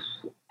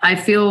 I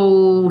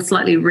feel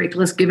slightly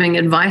reckless giving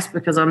advice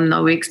because I'm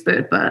no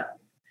expert, but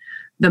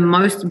the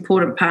most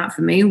important part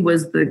for me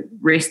was the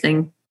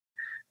resting,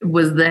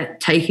 was that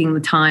taking the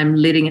time,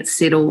 letting it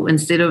settle,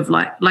 instead of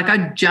like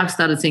I just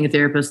started seeing a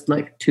therapist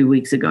like 2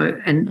 weeks ago.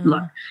 And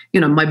like, you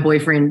know, my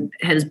boyfriend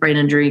had his brain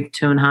injury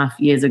 2.5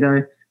 years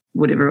ago,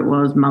 whatever it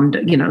was, mum,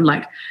 you know,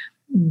 like,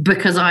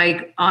 because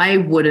I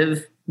would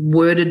have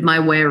worded my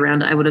way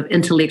around it. I would have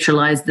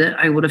intellectualized it.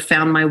 I would have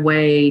found my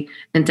way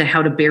into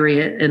how to bury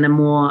it in a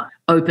more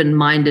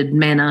open-minded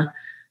manner.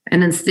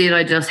 And instead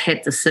I just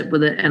had to sit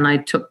with it, and I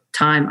took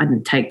time. I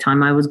didn't take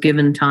time. I was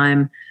given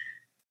time.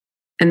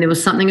 And there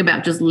was something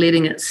about just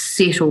letting it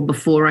settle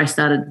before I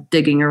started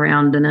digging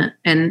around in it.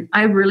 And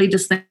I really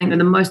just think that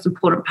the most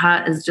important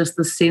part is just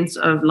the sense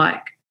of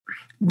like,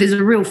 there's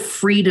a real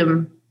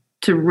freedom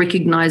to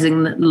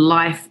recognizing that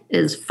life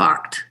is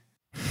fucked,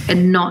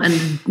 and not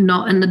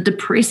in the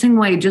depressing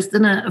way, just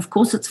in a, of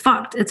course it's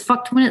fucked. It's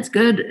fucked when it's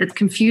good. It's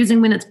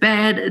confusing when it's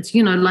bad. It's,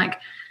 you know, like,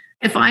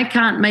 if I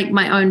can't make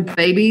my own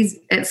babies,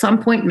 at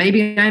some point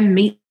maybe I'm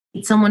meat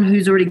someone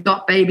who's already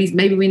got babies,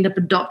 maybe we end up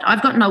adopting.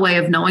 I've got no way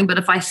of knowing, but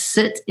if I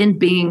sit in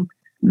being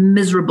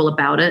miserable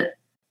about it,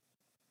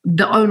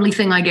 the only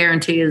thing I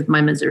guarantee is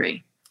my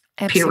misery.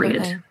 Absolutely.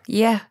 Period.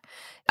 Yeah.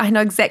 I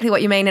know exactly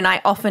what you mean. And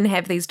I often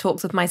have these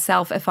talks with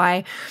myself if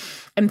I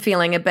am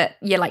feeling a bit,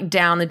 like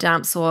down the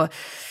dumps or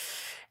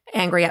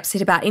angry,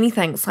 upset about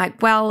anything. It's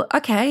like, well,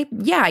 okay,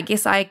 yeah, I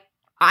guess I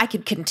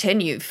could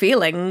continue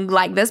feeling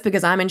like this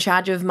because I'm in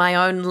charge of my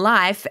own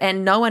life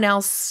and no one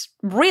else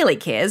really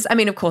cares. I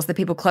mean, of course, the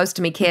people close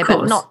to me care,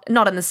 but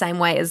not in the same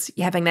way as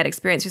having that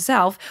experience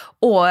yourself.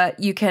 Or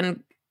you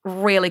can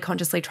really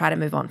consciously try to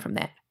move on from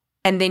that.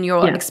 And then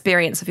your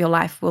experience of your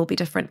life will be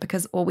different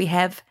because all we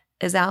have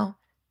is our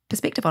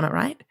perspective on it,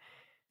 right?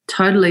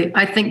 Totally.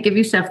 I think give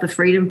yourself the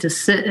freedom to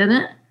sit in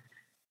it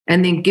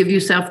and then give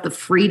yourself the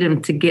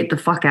freedom to get the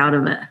fuck out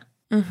of it.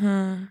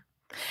 Mm-hmm.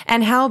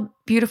 And how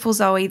beautiful,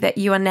 Zoe, that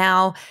you are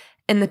now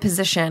in the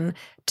position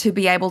to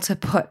be able to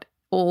put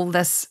all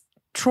this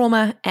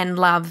trauma and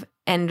love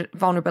and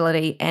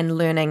vulnerability and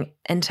learning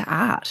into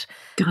art.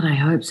 God, I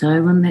hope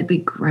so. Wouldn't that be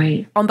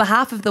great? On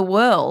behalf of the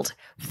world,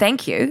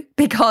 thank you,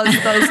 because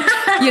those,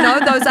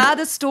 those are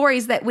the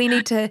stories that we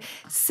need to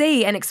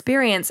see and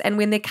experience. And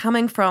when they're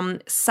coming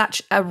from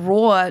such a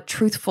raw,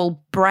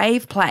 truthful,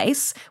 brave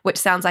place, which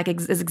sounds like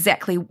is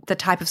exactly the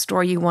type of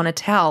story you want to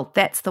tell,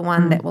 that's the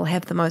one that will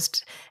have the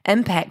most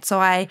impact.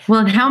 Well,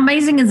 and how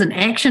amazing is an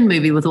action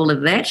movie with all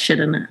of that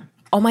shit in it?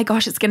 Oh my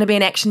gosh, it's going to be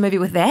an action movie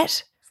with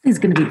that? There's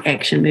going to be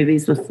action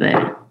movies with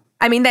that.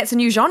 I mean, that's a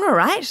new genre,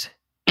 right?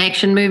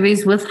 Action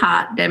movies with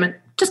heart, damn it.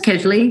 Just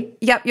casually.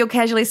 Yep, you'll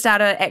casually start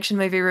an action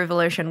movie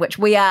revolution, which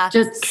we are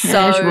just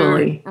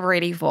casually so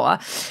ready for.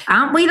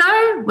 Aren't we,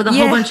 though? With a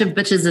whole bunch of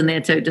bitches in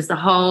there, too. Just a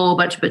whole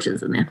bunch of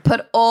bitches in there.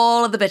 Put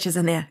all of the bitches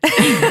in there.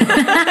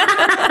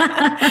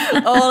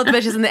 All of the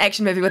bitches in the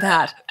action movie with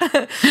heart.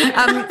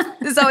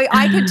 Zoe,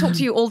 I could talk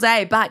to you all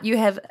day, but you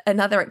have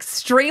another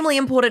extremely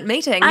important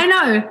meeting. I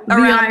know.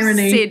 Around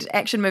said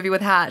action movie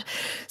with heart.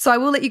 So I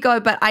will let you go,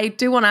 but I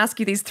do want to ask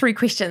you these 3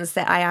 questions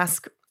that I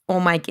ask all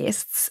my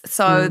guests.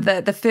 So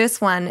the first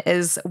one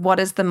is, what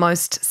is the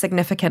most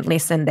significant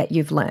lesson that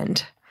you've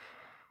learned?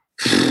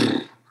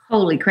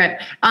 Holy crap.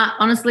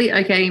 Honestly,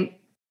 okay,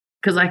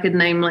 because I could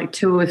name like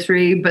 2 or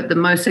 3, but the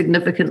most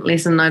significant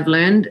lesson I've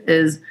learned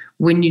is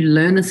when you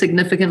learn a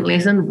significant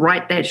lesson,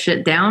 write that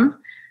shit down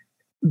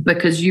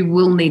because you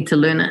will need to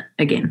learn it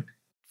again.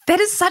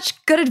 That is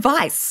such good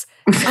advice.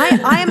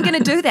 I am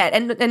going to do that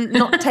and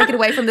not take it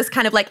away from this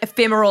kind of like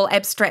ephemeral,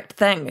 abstract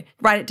thing.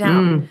 Write it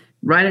down.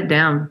 Write it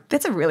down.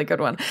 That's a really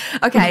good one.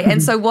 Okay,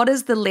 and so what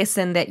is the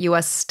lesson that you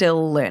are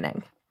still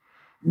learning?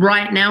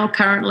 Right now,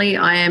 currently,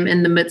 I am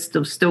in the midst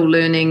of still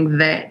learning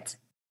that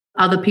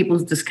other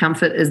people's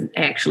discomfort is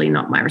actually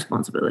not my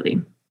responsibility.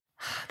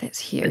 That's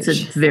huge. It's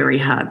a very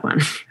hard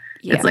one.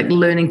 Yeah. It's like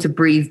learning to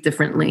breathe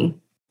differently.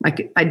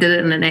 Like I did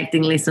it in an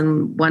acting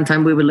lesson one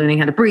time. We were learning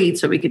how to breathe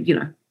so we could,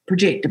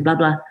 project and blah,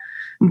 blah.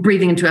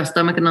 Breathing into our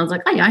stomach, and I was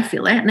like, oh yeah, I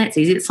feel that, and that's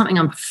easy. It's something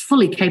I'm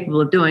fully capable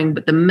of doing.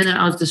 But the minute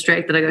I was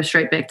distracted, I go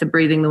straight back to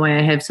breathing the way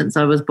I have since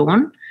I was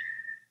born.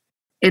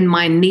 And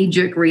my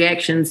knee-jerk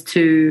reactions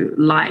to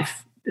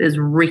life is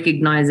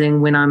recognizing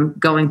when I'm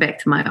going back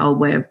to my old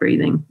way of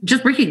breathing.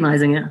 Just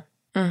recognizing it.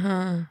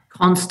 Mm-hmm.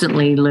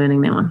 Constantly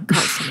learning that one.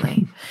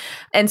 Constantly.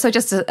 And so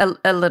just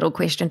a little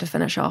question to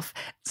finish off.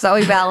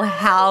 Zoë Bell,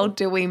 how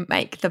do we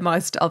make the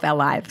most of our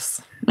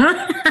lives?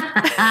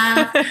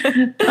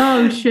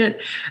 Oh, shit.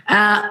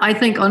 I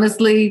think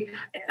honestly,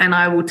 and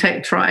I will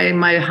try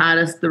my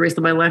hardest the rest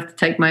of my life to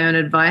take my own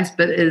advice,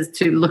 but is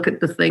to look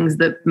at the things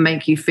that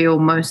make you feel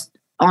most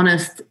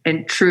honest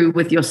and true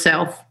with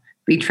yourself,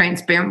 be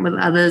transparent with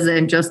others,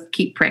 and just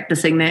keep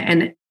practicing that.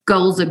 And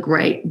goals are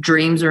great.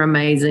 Dreams are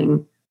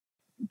amazing.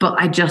 But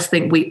I just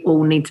think we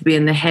all need to be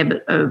in the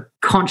habit of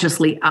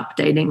consciously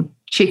updating,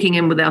 checking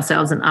in with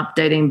ourselves and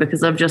updating,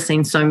 because I've just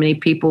seen so many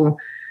people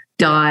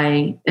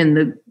die in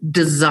the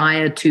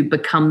desire to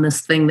become this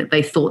thing that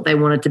they thought they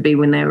wanted to be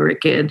when they were a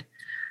kid.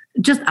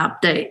 Just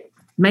update.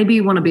 Maybe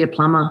you want to be a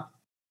plumber.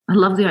 I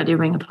love the idea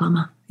of being a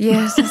plumber.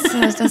 Yes,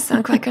 it does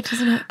sound quite good,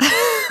 doesn't it?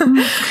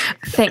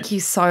 Thank you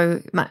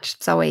so much,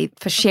 Zoe,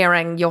 for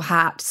sharing your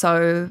heart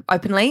so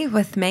openly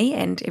with me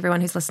and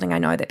everyone who's listening. I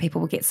know that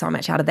people will get so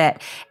much out of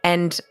that.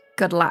 And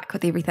good luck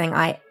with everything.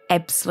 I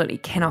absolutely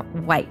cannot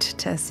wait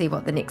to see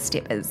what the next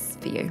step is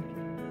for you.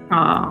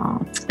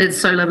 Oh, it's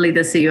so lovely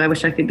to see you. I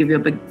wish I could give you a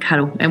big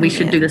cuddle. And we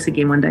should do this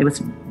again one day with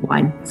some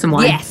wine.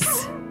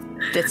 Yes,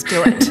 let's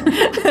do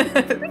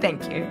it.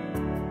 Thank you.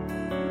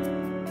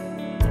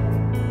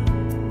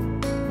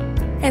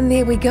 And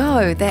there we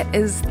go. That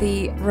is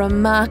the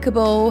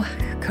remarkable,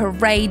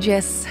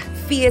 courageous,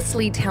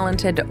 fiercely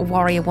talented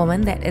warrior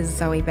woman that is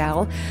Zoë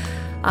Bell.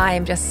 I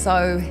am just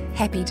so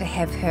happy to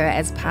have her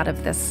as part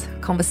of this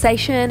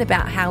conversation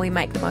about how we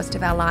make the most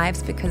of our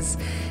lives, because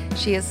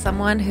she is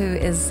someone who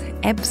is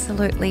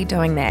absolutely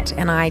doing that,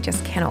 and I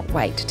just cannot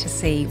wait to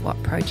see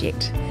what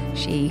project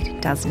she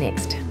does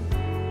next.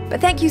 But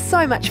thank you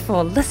so much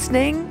for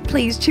listening.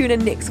 Please tune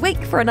in next week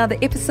for another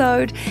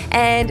episode.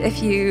 And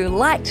if you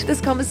liked this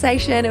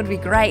conversation, it would be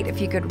great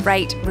if you could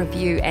rate,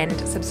 review, and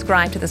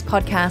subscribe to this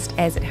podcast,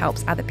 as it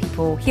helps other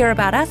people hear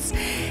about us.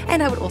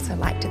 And I would also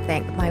like to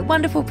thank my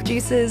wonderful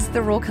producers,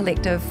 the Raw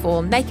Collective,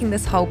 for making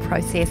this whole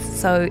process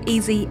so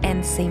easy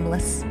and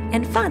seamless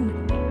and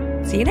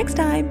fun. See you next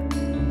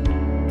time.